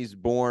Vietnamese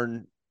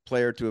born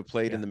player to have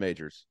played in the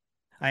majors?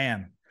 I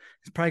am.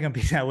 It's probably going to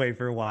be that way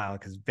for a while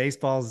because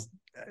baseball's,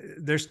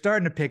 they're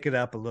starting to pick it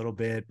up a little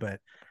bit, but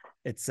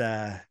it's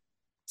a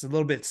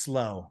little bit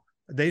slow.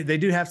 They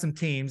do have some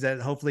teams that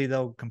hopefully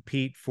they'll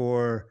compete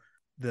for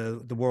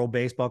the World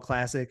Baseball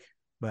Classic,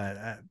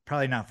 but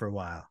probably not for a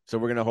while. So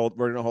we're gonna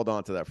hold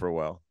on to that for a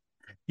while.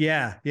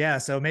 Yeah.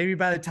 So maybe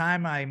by the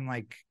time I'm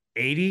like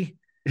 80,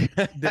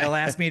 they'll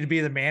ask me to be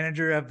the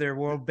manager of their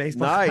World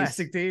Baseball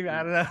Classic team.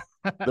 I don't know.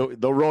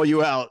 They'll roll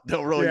you out.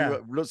 They'll roll you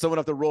out. Someone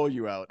have to roll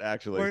you out,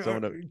 actually.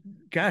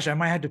 Gosh, I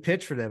might have to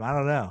pitch for them. I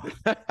don't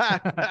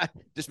know.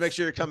 Just make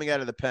sure you're coming out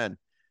of the pen.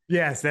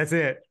 Yes, that's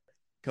it.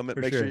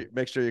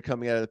 Make sure you're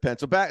coming out of the pen.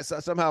 So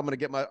somehow I'm going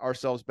to get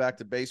ourselves back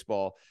to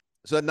baseball.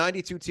 So that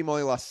 92 team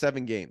only lost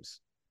 7 games.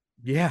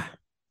 Yeah.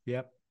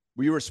 Yep.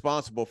 Were you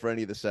responsible for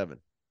any of the 7?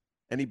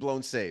 Any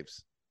blown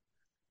saves?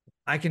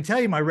 I can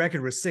tell you my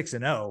record was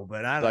 6-0,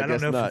 but I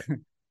don't know.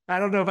 I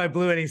don't know if I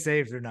blew any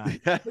saves or not.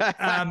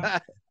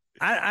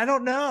 I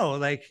don't know.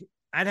 Like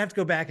I'd have to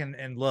go back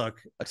and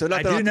look. So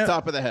nothing off the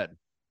top of the head.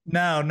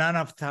 No, not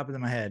off the top of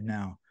my head.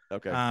 No.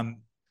 Okay.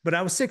 But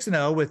I was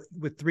 6-0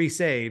 with 3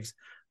 saves.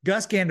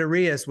 Gus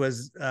Gandarias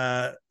was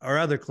our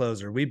other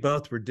closer. We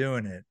both were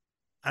doing it.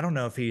 I don't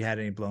know if he had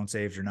any blown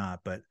saves or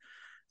not, but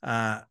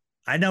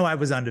I know I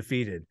was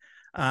undefeated.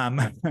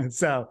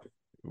 So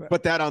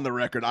put that on the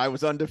record. I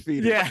was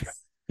undefeated. Yeah.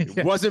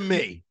 It wasn't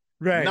me.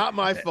 Right. Not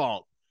my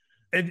fault.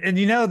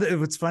 And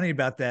what's funny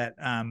about that,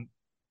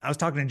 I was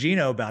talking to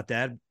Gino about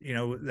that,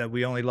 that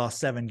we only lost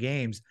 7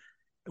 games.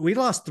 We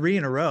lost 3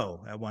 in a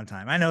row at one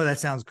time. I know that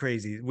sounds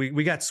crazy.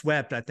 We got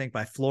swept, I think,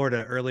 by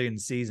Florida early in the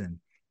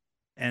season.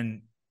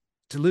 And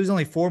to lose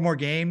only 4 more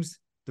games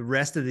the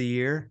rest of the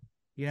year,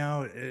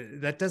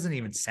 that doesn't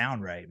even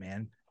sound right,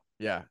 man.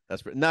 Yeah,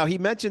 now he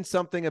mentioned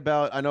something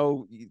about, I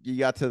know you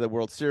got to the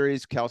World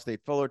Series, Cal State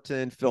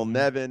Fullerton, Phil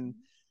Nevin,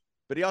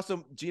 But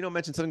Gino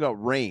mentioned something about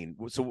rain.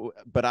 So,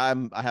 but I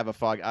have a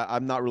fog.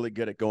 I'm not really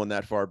good at going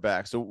that far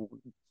back. So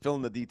fill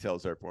in the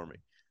details there for me.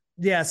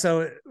 Yeah.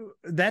 So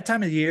that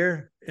time of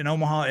year in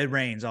Omaha, it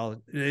rains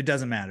it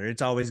doesn't matter.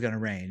 It's always going to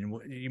rain.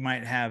 You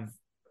might have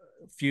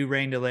a few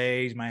rain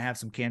delays, might have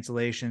some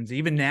cancellations.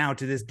 Even now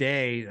to this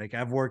day, like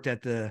I've worked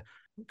at the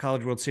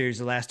College World Series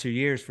the last 2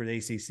 years for the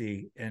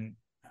ACC, and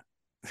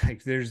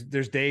like there's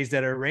days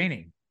that are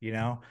raining,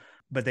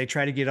 but they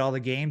try to get all the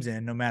games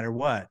in no matter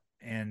what.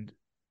 And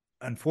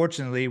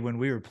unfortunately, when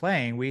we were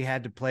playing, we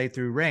had to play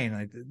through rain.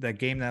 Like that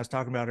game that I was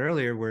talking about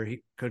earlier, where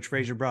Coach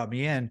Fraser brought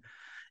me in,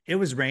 it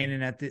was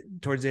raining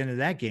towards the end of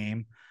that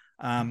game.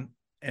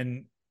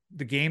 And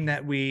the game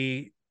that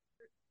it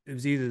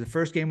was either the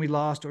first game we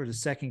lost or the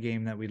second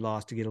game that we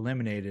lost to get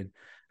eliminated.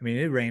 I mean,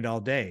 it rained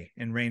all day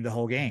and rained the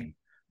whole game,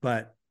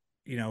 but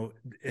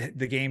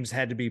the games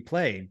had to be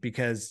played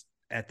because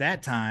at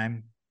that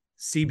time,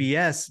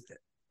 CBS,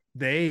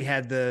 they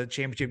had the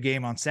championship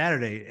game on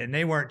Saturday and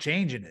they weren't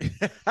changing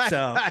it.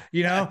 So,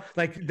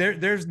 like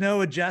there's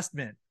no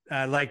adjustment.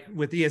 Like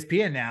with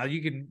ESPN now,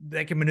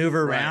 they can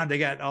maneuver around. Right. They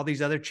got all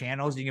these other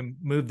channels. You can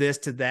move this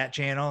to that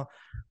channel.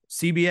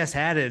 CBS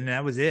had it and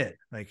that was it.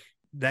 Like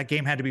that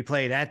game had to be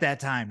played at that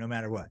time, no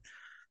matter what.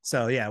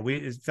 So yeah,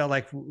 it felt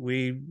like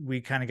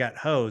we kind of got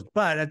hosed,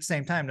 but at the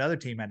same time, the other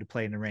team had to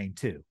play in the rain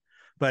too.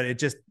 But it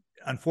just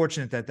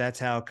unfortunate that that's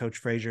how Coach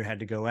Fraser had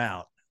to go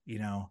out,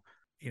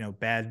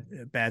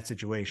 bad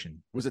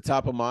situation. Was it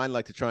top of mind,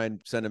 like to try and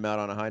send him out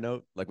on a high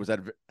note? Like, was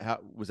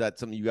that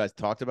something you guys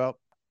talked about?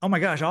 Oh my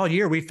gosh. All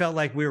year we felt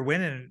like we were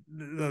winning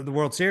the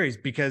World Series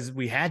because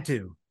we had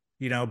to,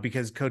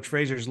 because Coach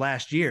Fraser's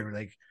last year,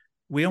 like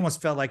we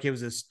almost felt like it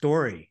was a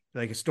story,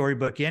 like a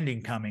storybook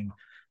ending coming.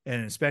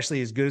 And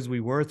especially as good as we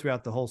were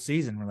throughout the whole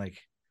season, we're like,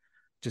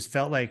 just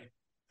felt like,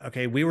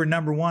 okay, we were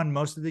number one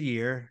most of the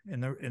year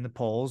in the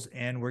polls,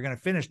 and we're going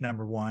to finish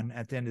number one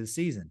at the end of the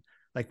season.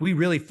 Like we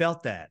really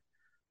felt that.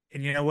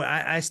 And,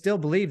 I still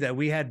believe that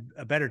we had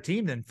a better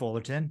team than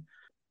Fullerton.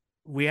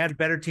 We had a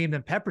better team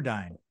than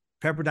Pepperdine.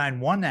 Pepperdine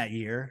won that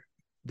year.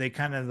 They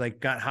kind of like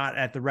got hot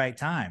at the right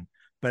time,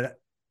 but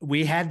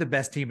we had the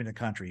best team in the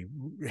country,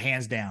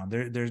 hands down.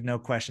 There's no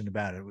question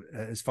about it.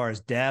 As far as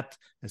depth,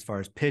 as far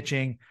as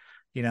pitching,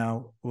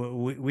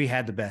 we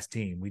had the best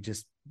team. We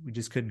just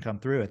couldn't come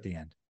through at the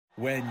end.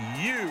 When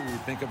you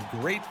think of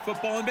great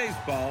football and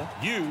baseball,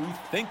 you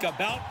think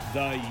about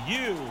the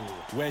U.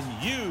 When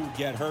you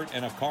get hurt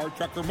in a car,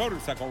 truck, or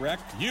motorcycle wreck,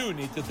 you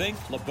need to think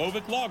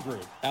Lebovic Law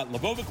Group. At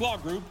Lebovic Law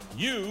Group,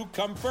 you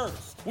come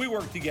first. We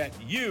work to get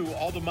you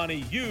all the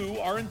money you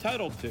are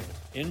entitled to.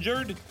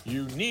 Injured?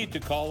 You need to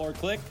call or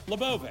click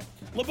Lebovic.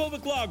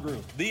 Lebovic Law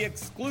Group, the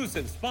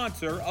exclusive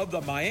sponsor of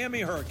the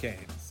Miami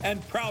Hurricanes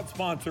and proud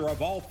sponsor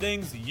of all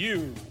things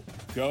U.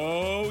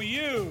 Go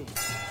U!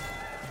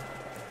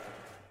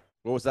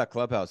 What was that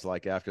clubhouse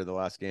like after the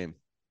last game?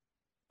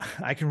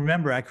 I can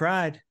remember I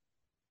cried,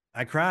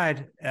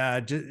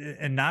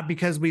 and not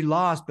because we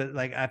lost, but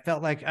like I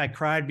felt like I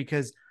cried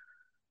because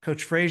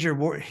Coach Fraser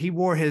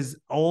wore his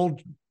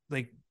old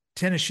like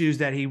tennis shoes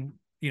that he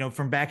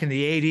from back in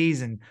the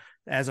 80s and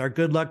as our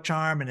good luck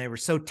charm, and they were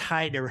so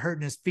tight they were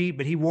hurting his feet,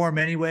 but he wore them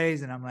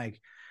anyways. And I'm like,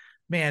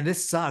 man,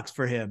 this sucks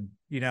for him.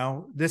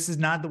 This is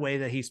not the way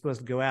that he's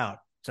supposed to go out.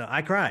 So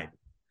I cried.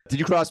 Did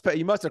you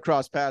you must have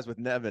crossed paths with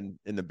Nevin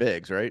in the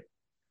bigs, right?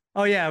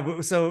 Oh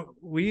yeah. So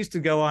we used to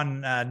go on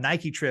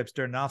Nike trips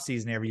during the off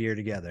season every year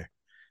together.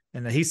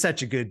 And he's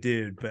such a good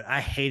dude, but I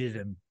hated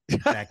him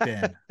back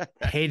then.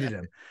 Hated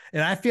him.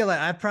 And I feel like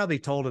I probably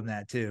told him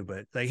that too,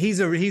 but like, he's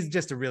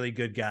just a really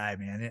good guy,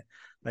 man.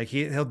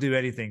 He'll do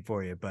anything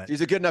for you, but he's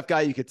a good enough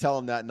guy. You could tell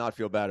him that and not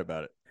feel bad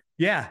about it.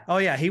 Yeah. Oh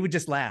yeah. He would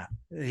just laugh.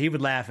 He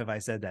would laugh if I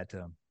said that to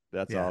him.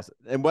 That's awesome.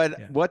 And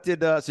what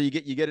did so you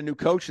get a new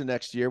coach the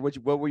next year?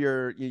 What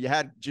were you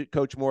had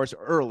Coach Morris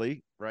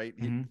early, right?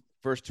 Mm-hmm.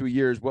 First 2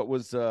 years. What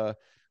were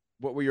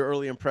your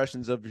early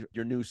impressions of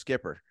your new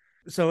skipper?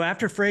 So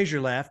after Fraser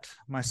left,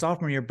 my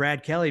sophomore year,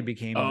 Brad Kelly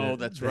became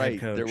that's right.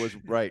 Coach. There was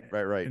right.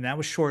 And that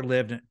was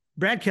short-lived.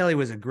 Brad Kelly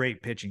was a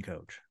great pitching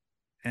coach.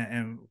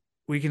 And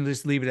we can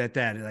just leave it at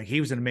that. Like he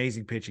was an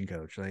amazing pitching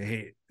coach.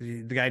 Like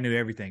the guy knew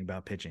everything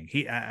about pitching.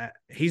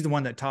 He's the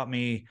one that taught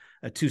me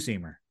a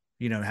two-seamer.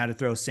 How to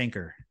throw a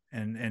sinker.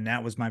 And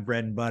that was my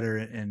bread and butter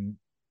and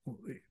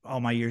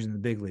all my years in the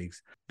big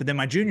leagues. But then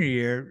my junior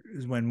year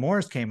is when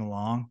Morris came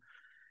along,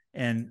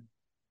 and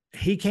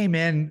he came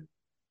in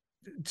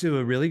to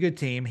a really good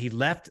team. He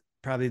left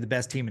probably the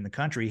best team in the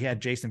country. He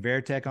had Jason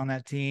Varitek on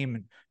that team,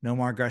 and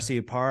Nomar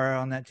Garcia-Parra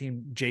on that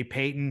team, Jay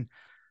Payton,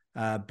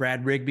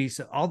 Brad Rigby.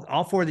 So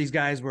all four of these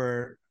guys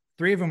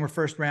three of them were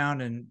first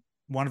round, and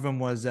one of them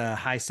was a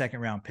high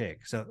second round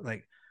pick. So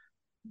like,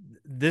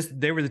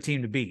 they were the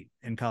team to beat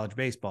in college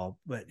baseball,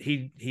 but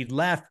he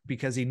left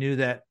because he knew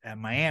that at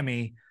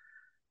Miami,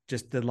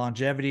 just the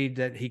longevity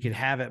that he could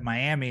have at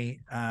Miami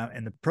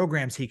and the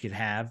programs he could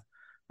have,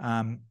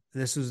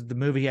 this was the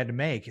move he had to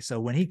make. So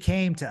when he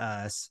came to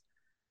us,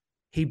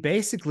 he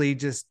basically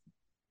just,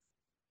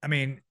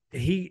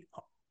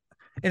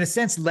 in a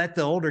sense, let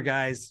the older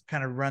guys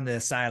kind of run the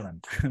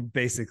asylum,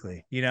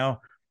 basically.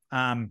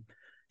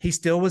 He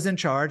still was in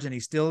charge, and he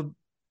still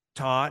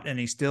taught, and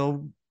he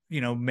still,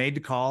 made the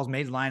calls,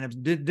 made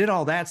lineups, did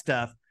all that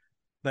stuff,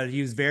 but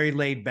he was very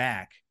laid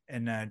back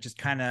and just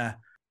kind of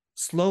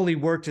slowly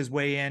worked his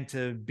way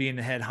into being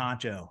the head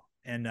honcho.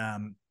 And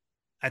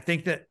I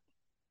think that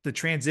the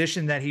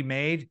transition that he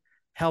made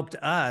helped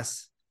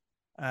us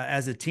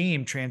as a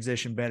team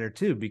transition better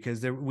too,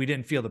 because we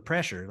didn't feel the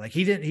pressure. Like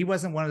he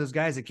wasn't one of those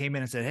guys that came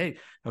in and said, "Hey,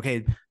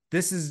 okay,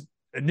 this is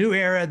a new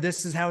era.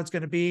 This is how it's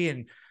going to be."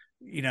 And,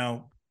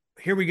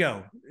 here we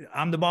go.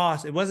 I'm the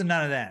boss. It wasn't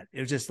none of that. It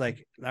was just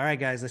like, all right,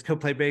 guys, let's go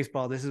play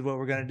baseball. This is what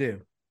we're going to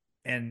do.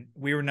 And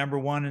we were number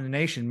one in the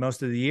nation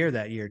most of the year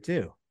that year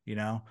too,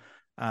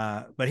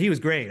 but he was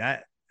great.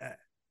 I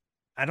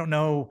don't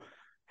know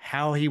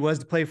how he was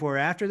to play for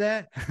after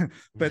that,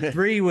 but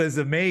 3 was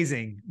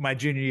amazing. My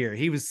junior year,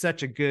 he was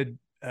such a good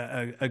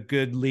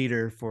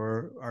leader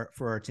for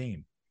our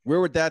team.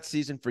 Where would that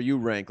season for you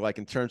rank, like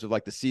in terms of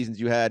like the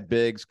seasons you had,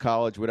 bigs,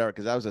 college, whatever?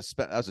 Because that was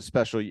a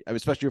special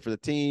year for the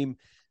team,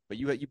 but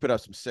you put up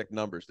some sick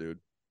numbers, dude.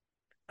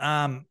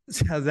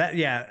 So that,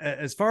 yeah,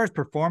 as far as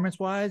performance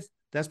wise,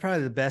 that's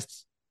probably the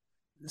best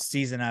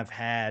season I've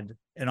had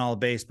in all of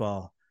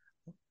baseball.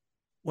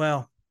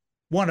 Well,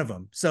 one of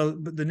them. So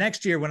the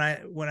next year when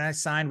I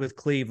signed with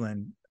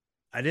Cleveland,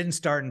 I didn't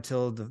start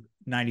until the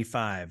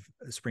 95,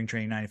 spring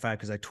training 95,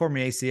 because I tore my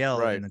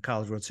ACL in the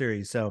College World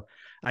Series. So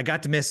I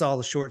got to miss all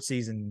the short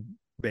season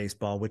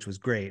baseball, which was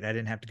great. I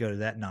didn't have to go to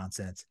that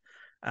nonsense.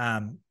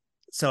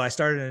 So I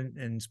started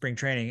in spring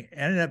training,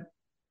 ended up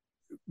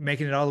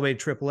making it all the way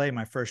to AAA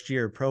my first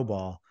year of pro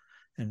ball,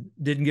 and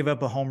didn't give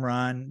up a home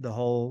run the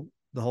whole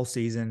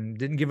season.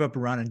 Didn't give up a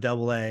run in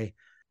AA.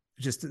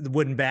 Just the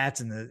wooden bats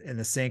and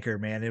the sinker,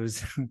 man. It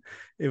was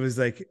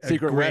like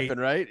secret weapon,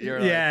 right?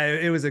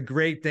 It was a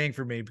great thing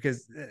for me,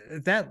 because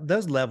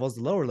those levels,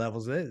 the lower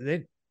levels,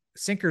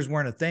 sinkers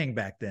weren't a thing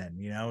back then,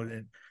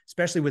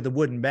 especially with the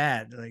wooden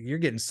bat. Like, you're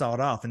getting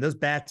sawed off, and those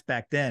bats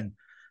back then,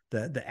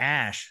 the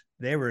ash,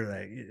 they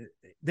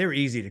were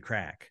easy to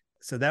crack.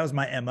 So that was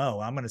my MO.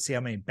 I'm going to see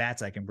how many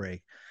bats I can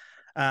break.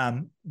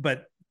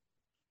 But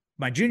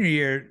my junior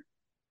year,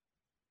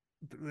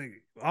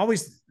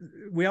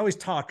 we always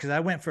talk, because I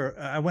went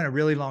a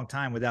really long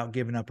time without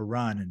giving up a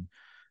run,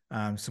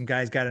 and some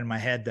guys got in my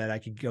head that I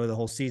could go the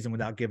whole season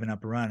without giving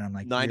up a run. I'm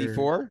like,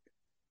 94.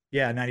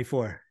 Yeah,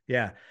 94.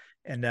 Yeah.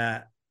 And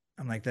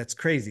I'm like, that's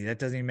crazy. That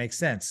doesn't even make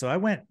sense. So I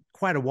went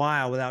quite a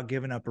while without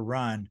giving up a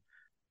run.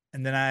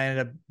 And then I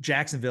ended up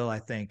Jacksonville. I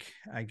think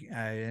I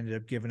ended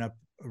up giving up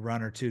a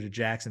run or two to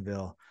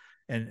Jacksonville,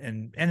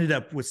 and ended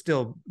up with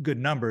still good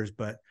numbers.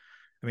 But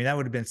I mean, that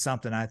would have been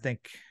something, I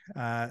think,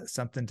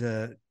 something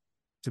to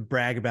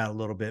brag about a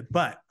little bit.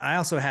 But I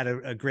also had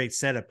a great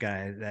setup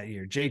guy that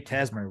year. Jay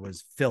Tesmer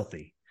was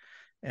filthy.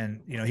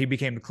 And, he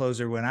became the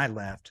closer when I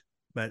left,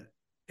 but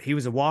he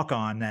was a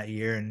walk-on that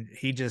year, and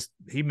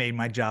he made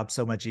my job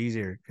so much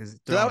easier.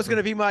 So that was going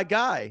to be my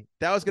guy.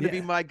 That was going to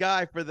be my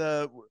guy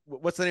for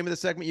what's the name of the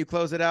segment you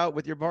close it out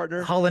with your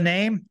partner? Hall of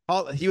Name.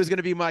 He was going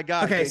to be my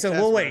guy. Okay, so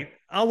we'll wait.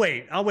 I'll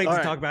wait to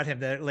talk about him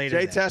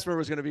later. Jay Tesmer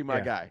was going to be my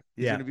guy.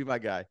 He's going to be my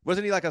guy.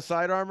 Wasn't he like a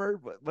side armor?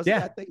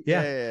 That thing?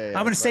 Yeah.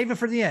 I'm going to save it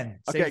for the end.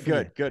 Okay,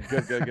 good.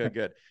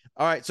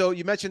 All right. So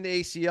you mentioned the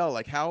ACL.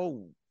 Like,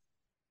 how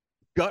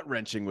gut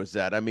wrenching was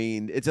that? I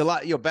mean, it's a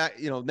lot, now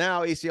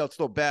ACL, it's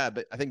still bad,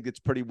 but I think it's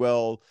pretty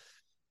well,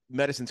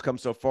 medicine's come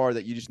so far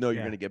that you just know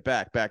you're going to get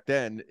back. Back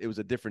then it was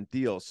a different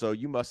deal. So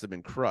you must have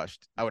been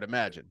crushed, I would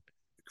imagine.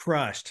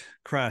 Crushed.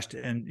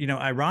 And,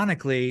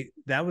 ironically,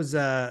 that was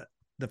our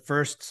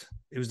first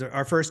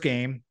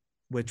game,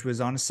 which was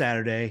on a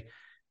Saturday.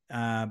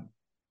 And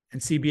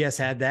CBS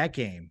had that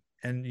game.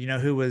 And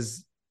who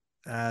was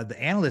the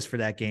analyst for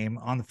that game,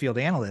 on the field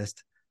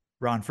analyst?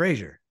 Ron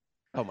Fraser.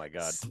 Oh my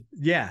God.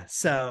 Yeah.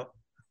 So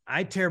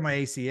I tear my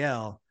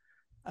ACL.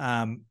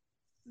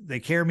 They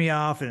carry me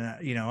off, and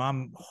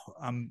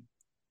I'm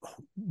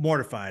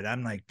mortified.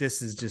 I'm like,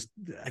 this is just,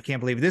 I can't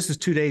believe it. This was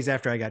 2 days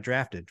after I got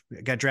drafted. I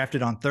got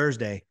drafted on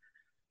Thursday.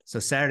 So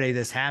Saturday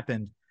this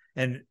happened,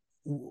 and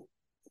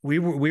we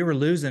were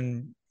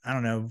losing, I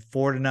don't know,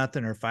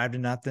 4-0 or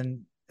 5-0.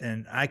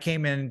 And I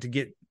came in to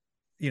get,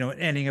 an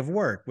inning of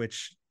work,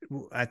 which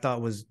I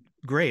thought was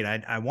great.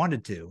 I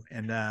wanted to,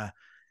 and,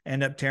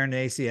 end up tearing the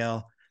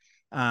ACL.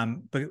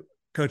 But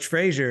Coach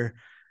Fraser,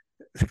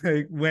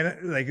 when,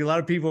 like, a lot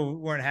of people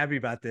weren't happy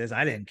about this,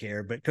 I didn't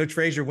care, but Coach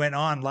Fraser went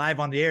on live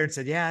on the air and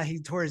said, yeah, he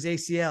tore his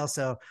ACL,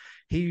 so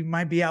he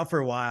might be out for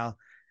a while.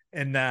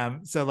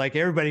 And so, like,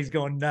 everybody's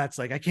going nuts.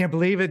 Like, I can't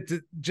believe it.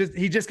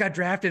 He just got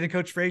drafted, and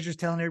Coach Fraser's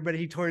telling everybody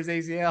he tore his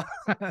ACL.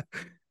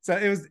 So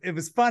it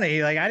was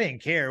funny. Like, I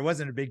didn't care. It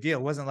wasn't a big deal.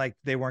 It wasn't like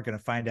they weren't going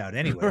to find out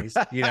anyways.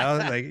 Like,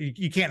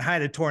 you can't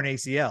hide a torn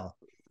ACL.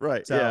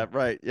 Right. So, yeah.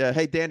 Right. Yeah.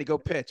 Hey, Danny, go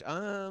pitch.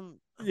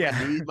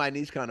 My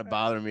knee's kind of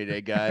bothering me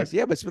today, guys.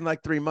 Yeah, but it's been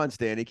like 3 months,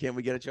 Danny. Can't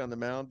we get you on the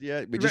mound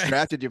yet? We just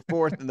drafted you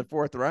fourth in the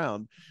 4th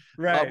round.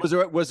 Right.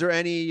 Was there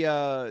any?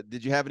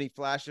 Did you have any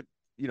flashes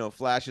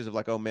of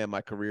like, oh man,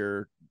 my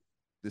career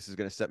this is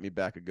going to set me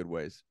back a good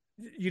ways?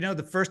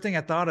 The first thing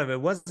I thought of, it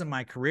wasn't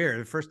my career.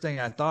 The first thing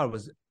I thought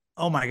was,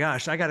 oh my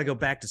gosh, I got to go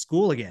back to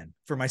school again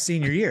for my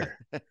senior year.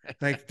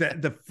 Like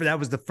that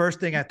was the first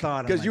thing I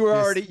thought. Because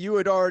you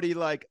had already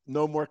like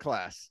no more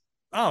class.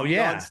 Oh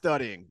yeah. Done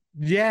studying.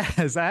 Yes.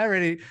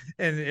 And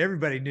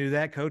everybody knew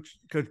that. Coach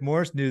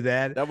Morris knew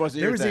that. That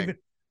wasn't your thing.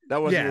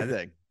 That wasn't your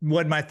thing.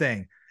 Wasn't my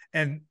thing.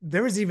 And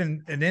there was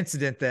even an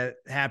incident that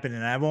happened,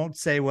 and I won't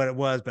say what it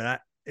was, but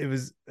it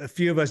was a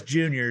few of us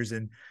juniors,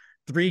 and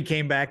 3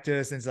 came back to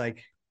us and it's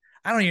like,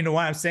 I don't even know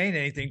why I'm saying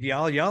anything to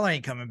y'all. Y'all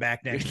ain't coming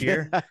back next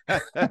year.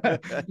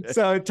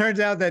 So it turns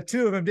out that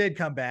 2 of them did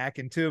come back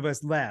and 2 of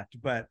us left.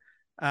 But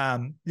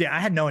I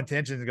had no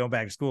intention of going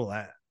back to school.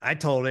 I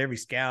told every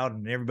scout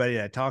and everybody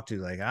that I talked to,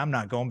 like, I'm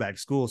not going back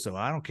to school. So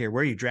I don't care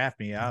where you draft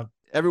me.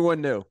 Everyone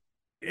knew.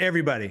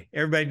 Everybody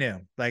knew.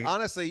 Like,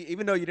 honestly,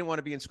 even though you didn't want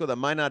to be in school, that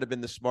might not have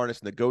been the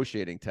smartest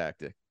negotiating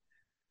tactic.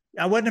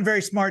 I wasn't a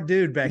very smart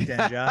dude back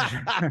then, Josh.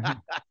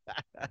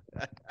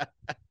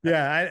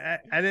 Yeah,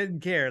 I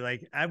didn't care.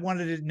 Like, I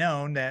wanted it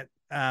known that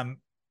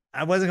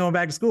I wasn't going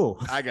back to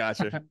school. I got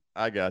you. Yeah.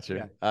 I got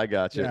you.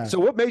 Yeah. So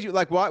what made you,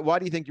 like, why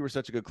do you think you were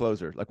such a good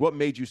closer? Like, what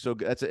made you so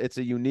good? It's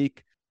a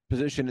unique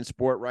position in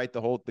sport, right?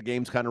 The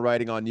game's kind of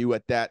riding on you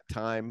at that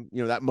time,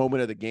 that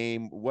moment of the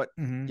game. What,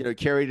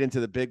 carried into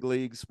the big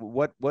leagues?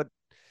 Why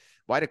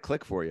did it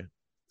click for you?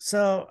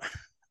 So,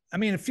 I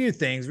mean, a few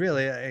things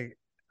really.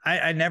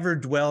 I never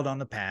dwelled on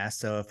the past.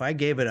 So if I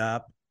gave it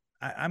up,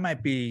 I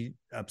might be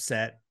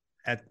upset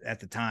at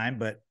the time,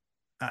 but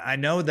I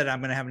know that I'm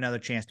going to have another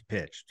chance to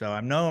pitch. So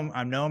I know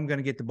I'm going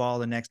to get the ball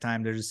the next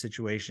time there's a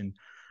situation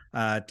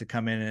to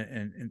come in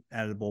and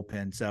out of the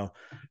bullpen. So,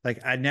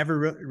 like, I never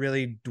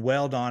really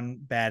dwelled on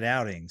bad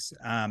outings.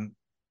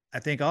 I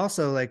think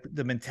also, like,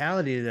 the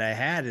mentality that I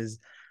had is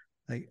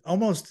like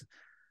almost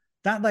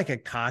not like a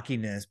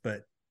cockiness,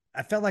 but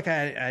I felt like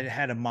I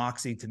had a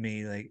moxie to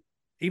me. Like,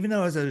 even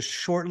though I was a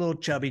short little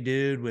chubby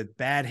dude with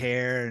bad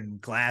hair and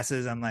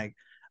glasses, I'm like,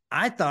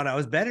 I thought I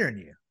was better than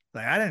you.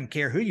 Like, I didn't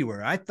care who you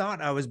were. I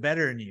thought I was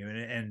better than you.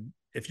 And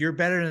if you're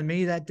better than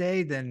me that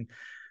day, then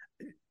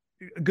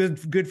good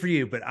for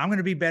you. But I'm going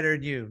to be better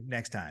than you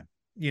next time.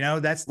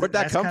 Where'd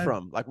that come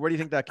from? Like, where do you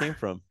think that came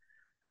from?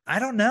 I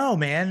don't know,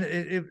 man.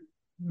 It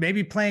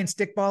maybe playing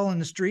stickball in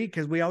the street,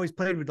 because we always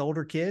played with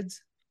older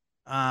kids.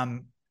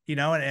 And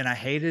I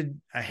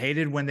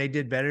hated when they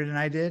did better than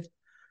I did.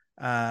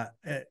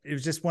 It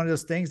was just one of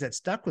those things that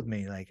stuck with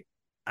me. Like,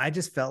 I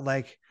just felt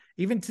like,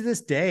 even to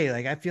this day,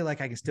 like, I feel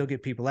like I can still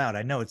get people out.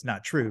 I know it's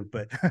not true,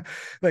 but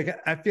like,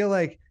 I feel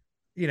like,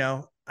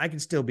 I can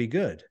still be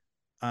good.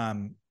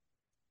 And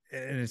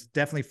it's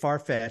definitely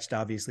far-fetched,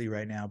 obviously,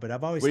 right now, but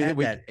I've always had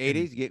that.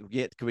 80s?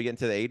 Can we get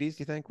into the 80s, do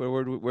you think?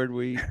 Where do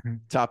we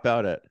top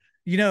out at?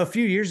 A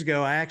few years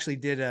ago, I actually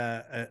did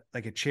a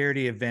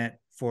charity event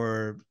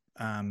for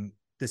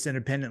this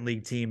independent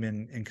league team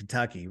in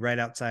Kentucky, right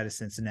outside of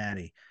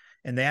Cincinnati.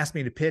 And they asked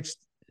me to pitch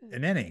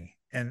an inning.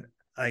 And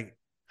like,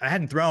 I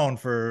hadn't thrown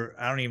for,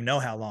 I don't even know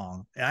how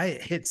long. I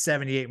hit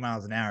 78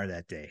 miles an hour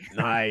that day.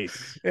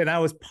 Nice. And I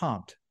was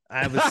pumped.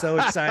 I was so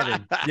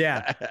excited.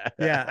 Yeah.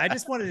 I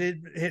just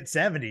wanted to hit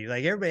 70.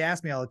 Like, everybody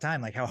asked me all the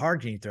time, like, how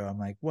hard can you throw? I'm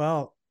like,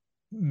 well,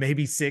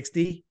 maybe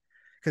 60.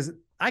 Because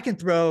I can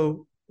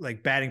throw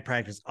like batting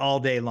practice all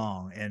day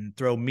long and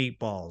throw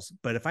meatballs.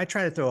 But if I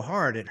try to throw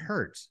hard, it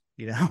hurts,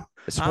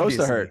 It's supposed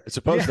to hurt. It's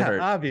supposed to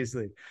hurt.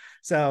 Obviously.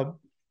 So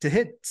to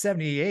hit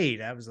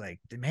 78, I was like,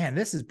 man,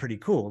 this is pretty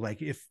cool.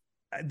 Like,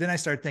 then I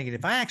started thinking,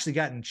 if I actually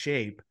got in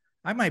shape,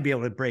 I might be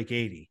able to break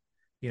 80,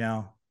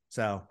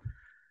 so.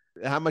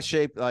 How much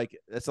shape? Like,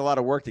 that's a lot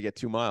of work to get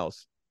 2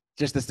 miles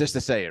just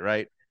to say it,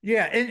 right?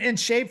 Yeah. In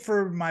shape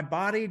for my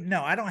body.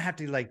 No, I don't have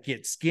to like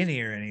get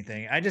skinny or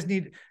anything. I just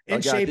need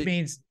shape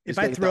means if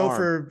I throw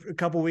for a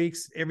couple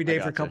weeks every day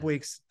for a couple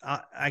weeks,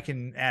 I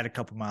can add a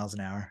couple miles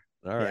an hour.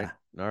 All right.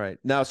 Yeah. All right.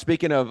 Now,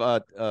 speaking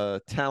of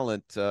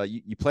talent,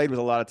 you played with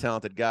a lot of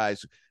talented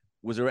guys.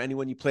 Was there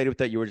anyone you played with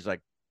that you were just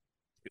like,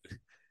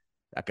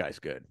 that guy's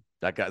good?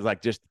 That guy's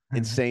like just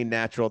insane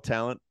natural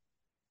talent.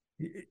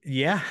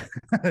 Yeah,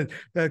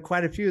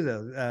 quite a few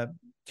though.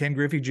 Ken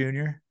Griffey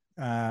Jr.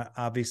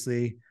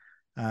 Obviously,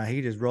 he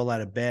could just roll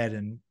out of bed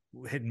and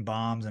hitting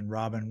bombs and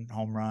robbing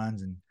home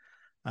runs. And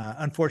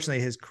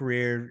unfortunately, his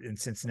career in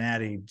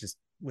Cincinnati, just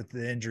with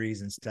the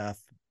injuries and stuff,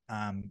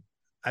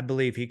 I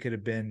believe he could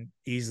have been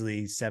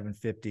easily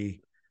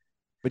 750.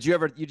 But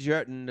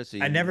let's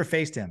see. I never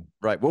faced him.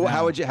 Right. Well,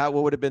 no.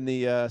 What would have been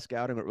the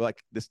scouting,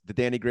 like the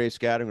Danny Graves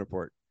scouting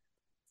report?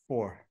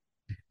 4.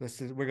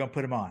 We're going to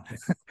put him on.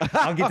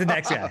 I'll get the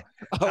next guy.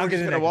 I'm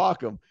just going to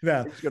walk him.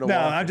 No,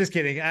 I'm just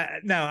kidding.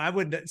 I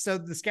wouldn't. So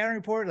the scouting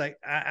report, like,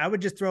 I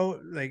would just throw,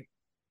 like,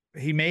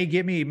 he may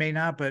get me, he may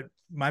not, but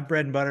my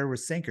bread and butter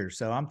was sinkers.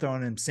 So I'm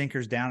throwing him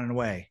sinkers down and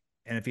away.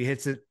 And if he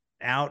hits it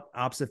out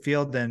opposite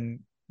field,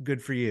 then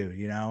good for you.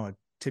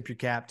 Tip your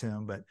cap to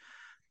him, but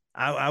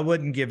I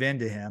wouldn't give in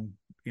to him.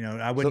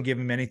 I wouldn't give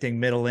him anything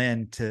middle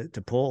in to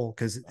pull,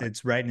 because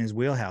it's right in his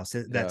wheelhouse.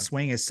 That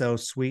swing is so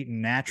sweet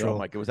and natural. Oh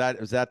my God,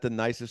 was that the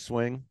nicest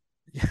swing?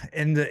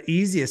 And the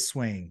easiest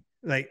swing.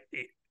 Like,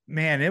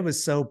 man, it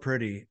was so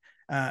pretty.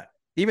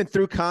 Even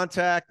through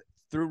contact,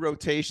 through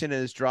rotation,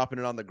 and is dropping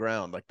it on the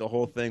ground. Like the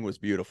whole thing was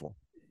beautiful.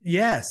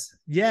 Yes,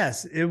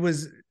 it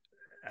was.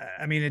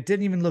 I mean, it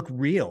didn't even look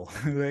real.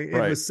 It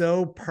was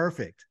so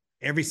perfect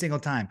every single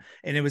time,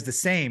 and it was the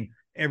same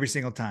every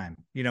single time.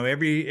 You know,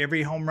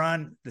 every home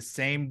run, the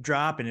same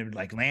drop, and it would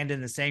like land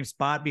in the same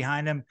spot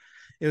behind him.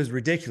 It was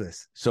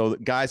ridiculous. So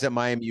guys at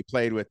Miami you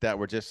played with that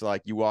were just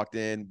like, you walked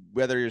in,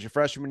 whether it was your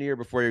freshman year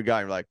before you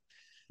got, you're like,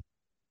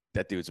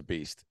 that dude's a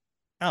beast.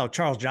 Oh,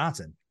 Charles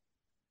Johnson.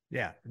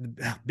 Yeah.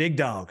 Big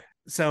dog.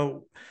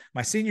 So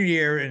my senior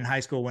year in high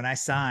school, when I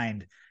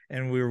signed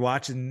and we were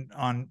watching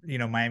on,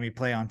 Miami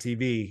play on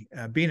TV,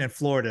 being in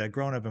Florida,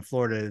 growing up in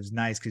Florida, it was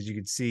nice because you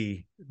could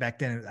see back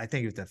then, I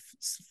think it was the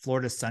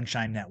Florida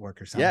Sunshine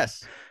Network or something.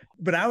 Yes.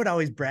 But I would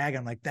always brag.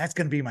 I'm like, that's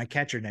going to be my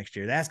catcher next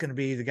year. That's going to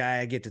be the guy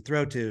I get to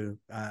throw to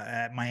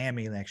at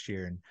Miami next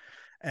year.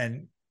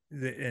 And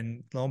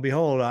lo and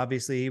behold,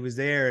 obviously he was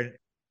there.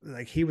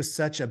 Like, he was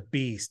such a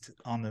beast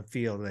on the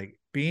field, like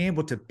being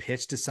able to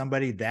pitch to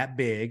somebody that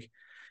big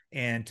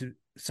and to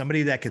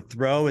somebody that could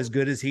throw as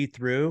good as he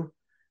threw.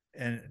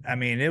 And I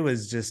mean, it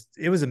was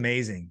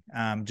amazing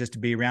just to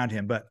be around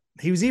him, but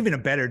he was even a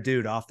better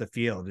dude off the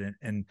field.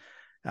 And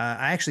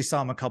I actually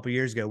saw him a couple of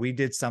years ago. We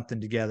did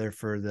something together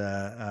for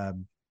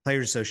the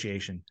Players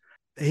Association.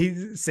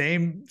 He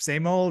same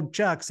old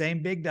Chuck,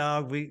 same big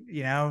dog.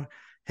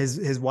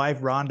 His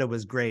wife Rhonda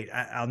was great.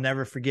 I'll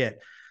never forget.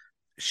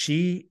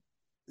 She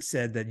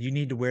said that you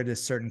need to wear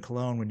this certain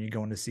cologne when you're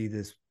going to see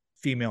this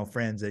female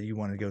friends that you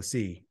want to go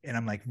see. And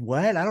I'm like,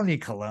 what? I don't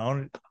need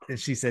cologne. And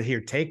she said, here,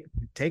 take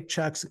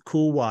Chuck's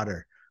Cool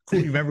Water.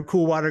 Cool. You remember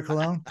Cool Water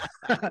cologne?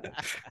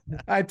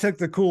 I took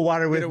the Cool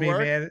Water with me,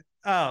 man.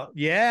 Oh,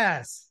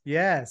 yes.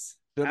 I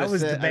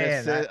was the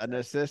man. An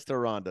assist to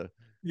Rhonda.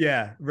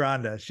 Yeah,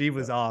 Rhonda. She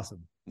was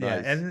awesome.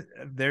 Nice. Yeah, and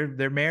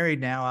they're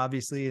married now,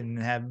 obviously, and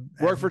have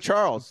for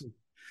Charles.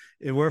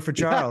 It worked for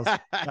Charles.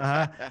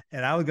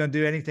 And I was going to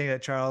do anything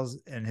that Charles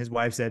and his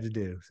wife said to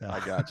do. So I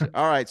got you.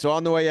 All right. So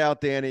on the way out,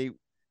 Danny,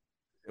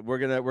 we're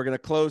gonna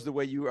close the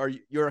way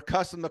you're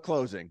accustomed to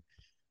closing.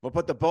 We'll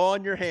put the ball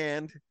in your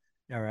hand.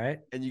 All right.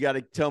 And you got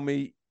to tell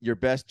me your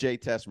best Jay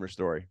Tessmer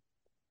story.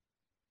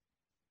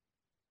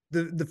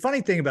 The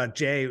funny thing about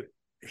Jay,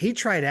 he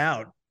tried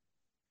out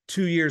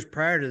 2 years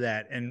prior to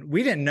that, and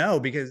we didn't know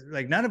because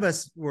like none of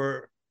us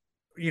were,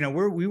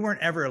 we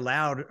weren't ever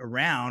allowed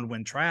around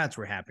when tryouts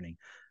were happening.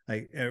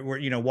 Like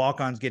where,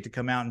 walk-ons get to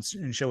come out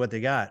and show what they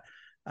got.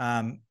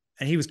 And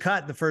he was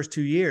cut the first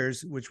 2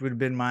 years, which would have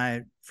been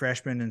my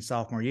freshman and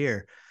sophomore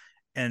year.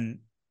 And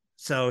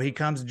so he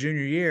comes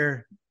junior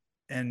year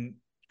and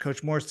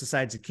Coach Morse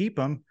decides to keep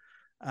him.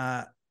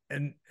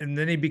 And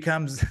then he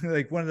becomes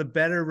like one of the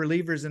better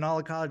relievers in all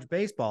of college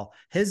baseball.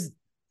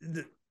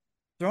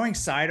 Throwing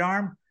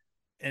sidearm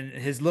and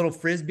his little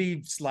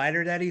Frisbee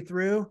slider that he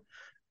threw,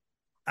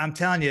 I'm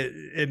telling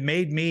you, it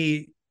made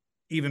me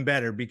even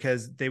better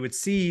because they would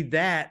see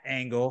that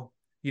angle,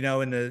 in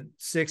the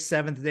 6th,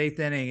 7th, 8th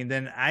inning. And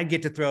then I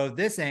get to throw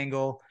this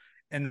angle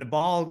and the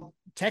ball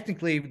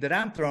technically that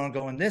I'm throwing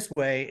going this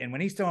way. And when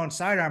he's throwing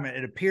sidearm,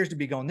 it appears to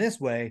be going this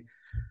way.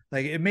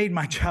 Like, it made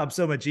my job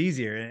so much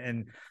easier.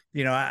 And,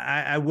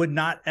 I would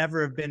not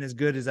ever have been as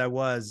good as I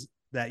was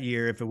that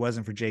year if it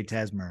wasn't for Jay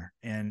Tessmer.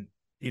 And,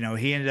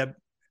 he ended up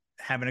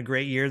having a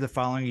great year the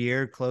following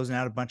year, closing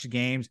out a bunch of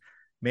games,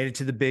 made it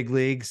to the big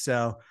leagues.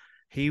 So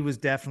he was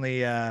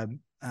definitely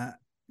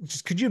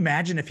just, could you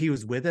imagine if he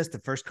was with us the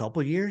first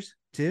couple of years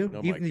too?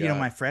 Oh Even,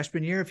 my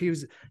freshman year, if he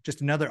was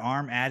just another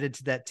arm added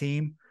to that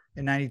team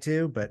in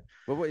 92, but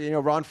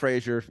Ron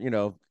Fraser,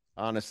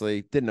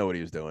 honestly didn't know what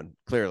he was doing.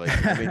 Clearly.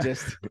 I mean,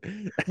 just,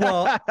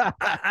 well,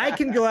 I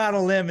can go out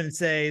on a limb and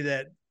say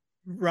that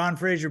Ron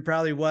Fraser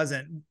probably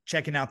wasn't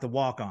checking out the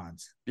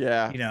walk-ons.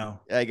 Yeah.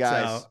 Hey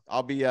guys, so,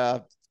 I'll be,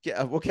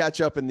 we'll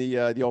catch up in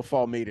the old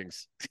fall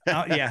meetings.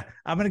 Yeah.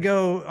 I'm going to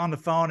go on the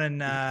phone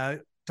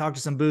and talk to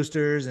some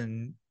boosters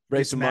and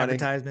raise some money.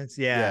 Advertisements.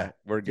 Yeah.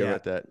 We're good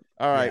at that.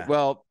 All right. Yeah.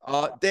 Well,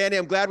 Danny,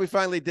 I'm glad we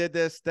finally did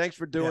this. Thanks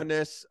for doing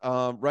this.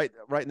 Right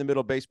in the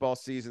middle of baseball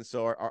season.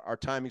 So our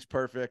timing's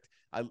perfect.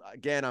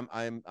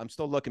 I'm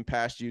still looking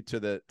past you to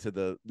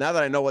the now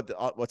that I know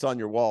what's on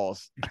your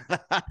walls.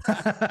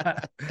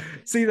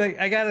 See, like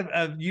I got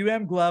a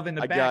UM glove in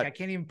the back. I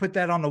can't even put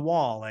that on the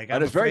wall. Like,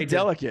 it's very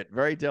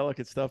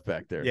delicate stuff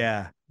back there.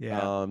 Yeah.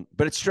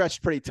 But it's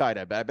stretched pretty tight.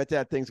 I bet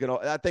that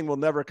thing will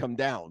never come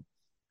down.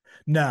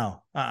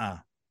 No. Yeah.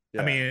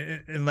 I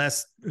mean,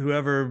 unless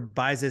whoever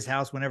buys this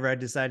house, whenever I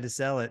decide to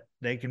sell it,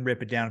 they can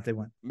rip it down if they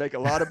want. Make a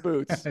lot of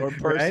boots or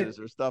purses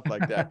or stuff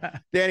like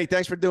that. Danny,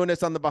 thanks for doing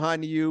this on the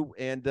Behind You,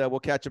 and we'll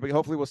catch up.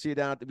 Hopefully we'll see you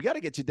down. We got to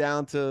get you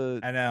down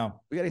to. I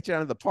know. We got to get you down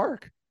to the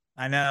park.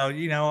 I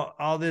know.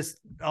 All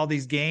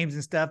these games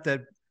and stuff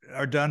that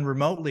are done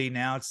remotely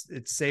now.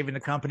 It's saving the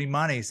company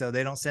money, so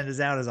they don't send us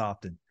out as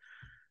often.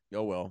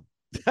 Oh well.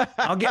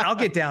 I'll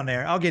get down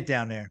there.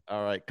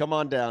 All right, come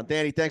on down,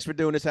 Danny. Thanks for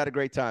doing this. Had a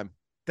great time.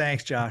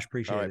 Thanks, Josh.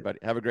 Appreciate it. All right, buddy.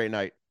 Have a great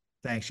night.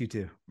 Thanks. You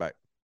too. Bye.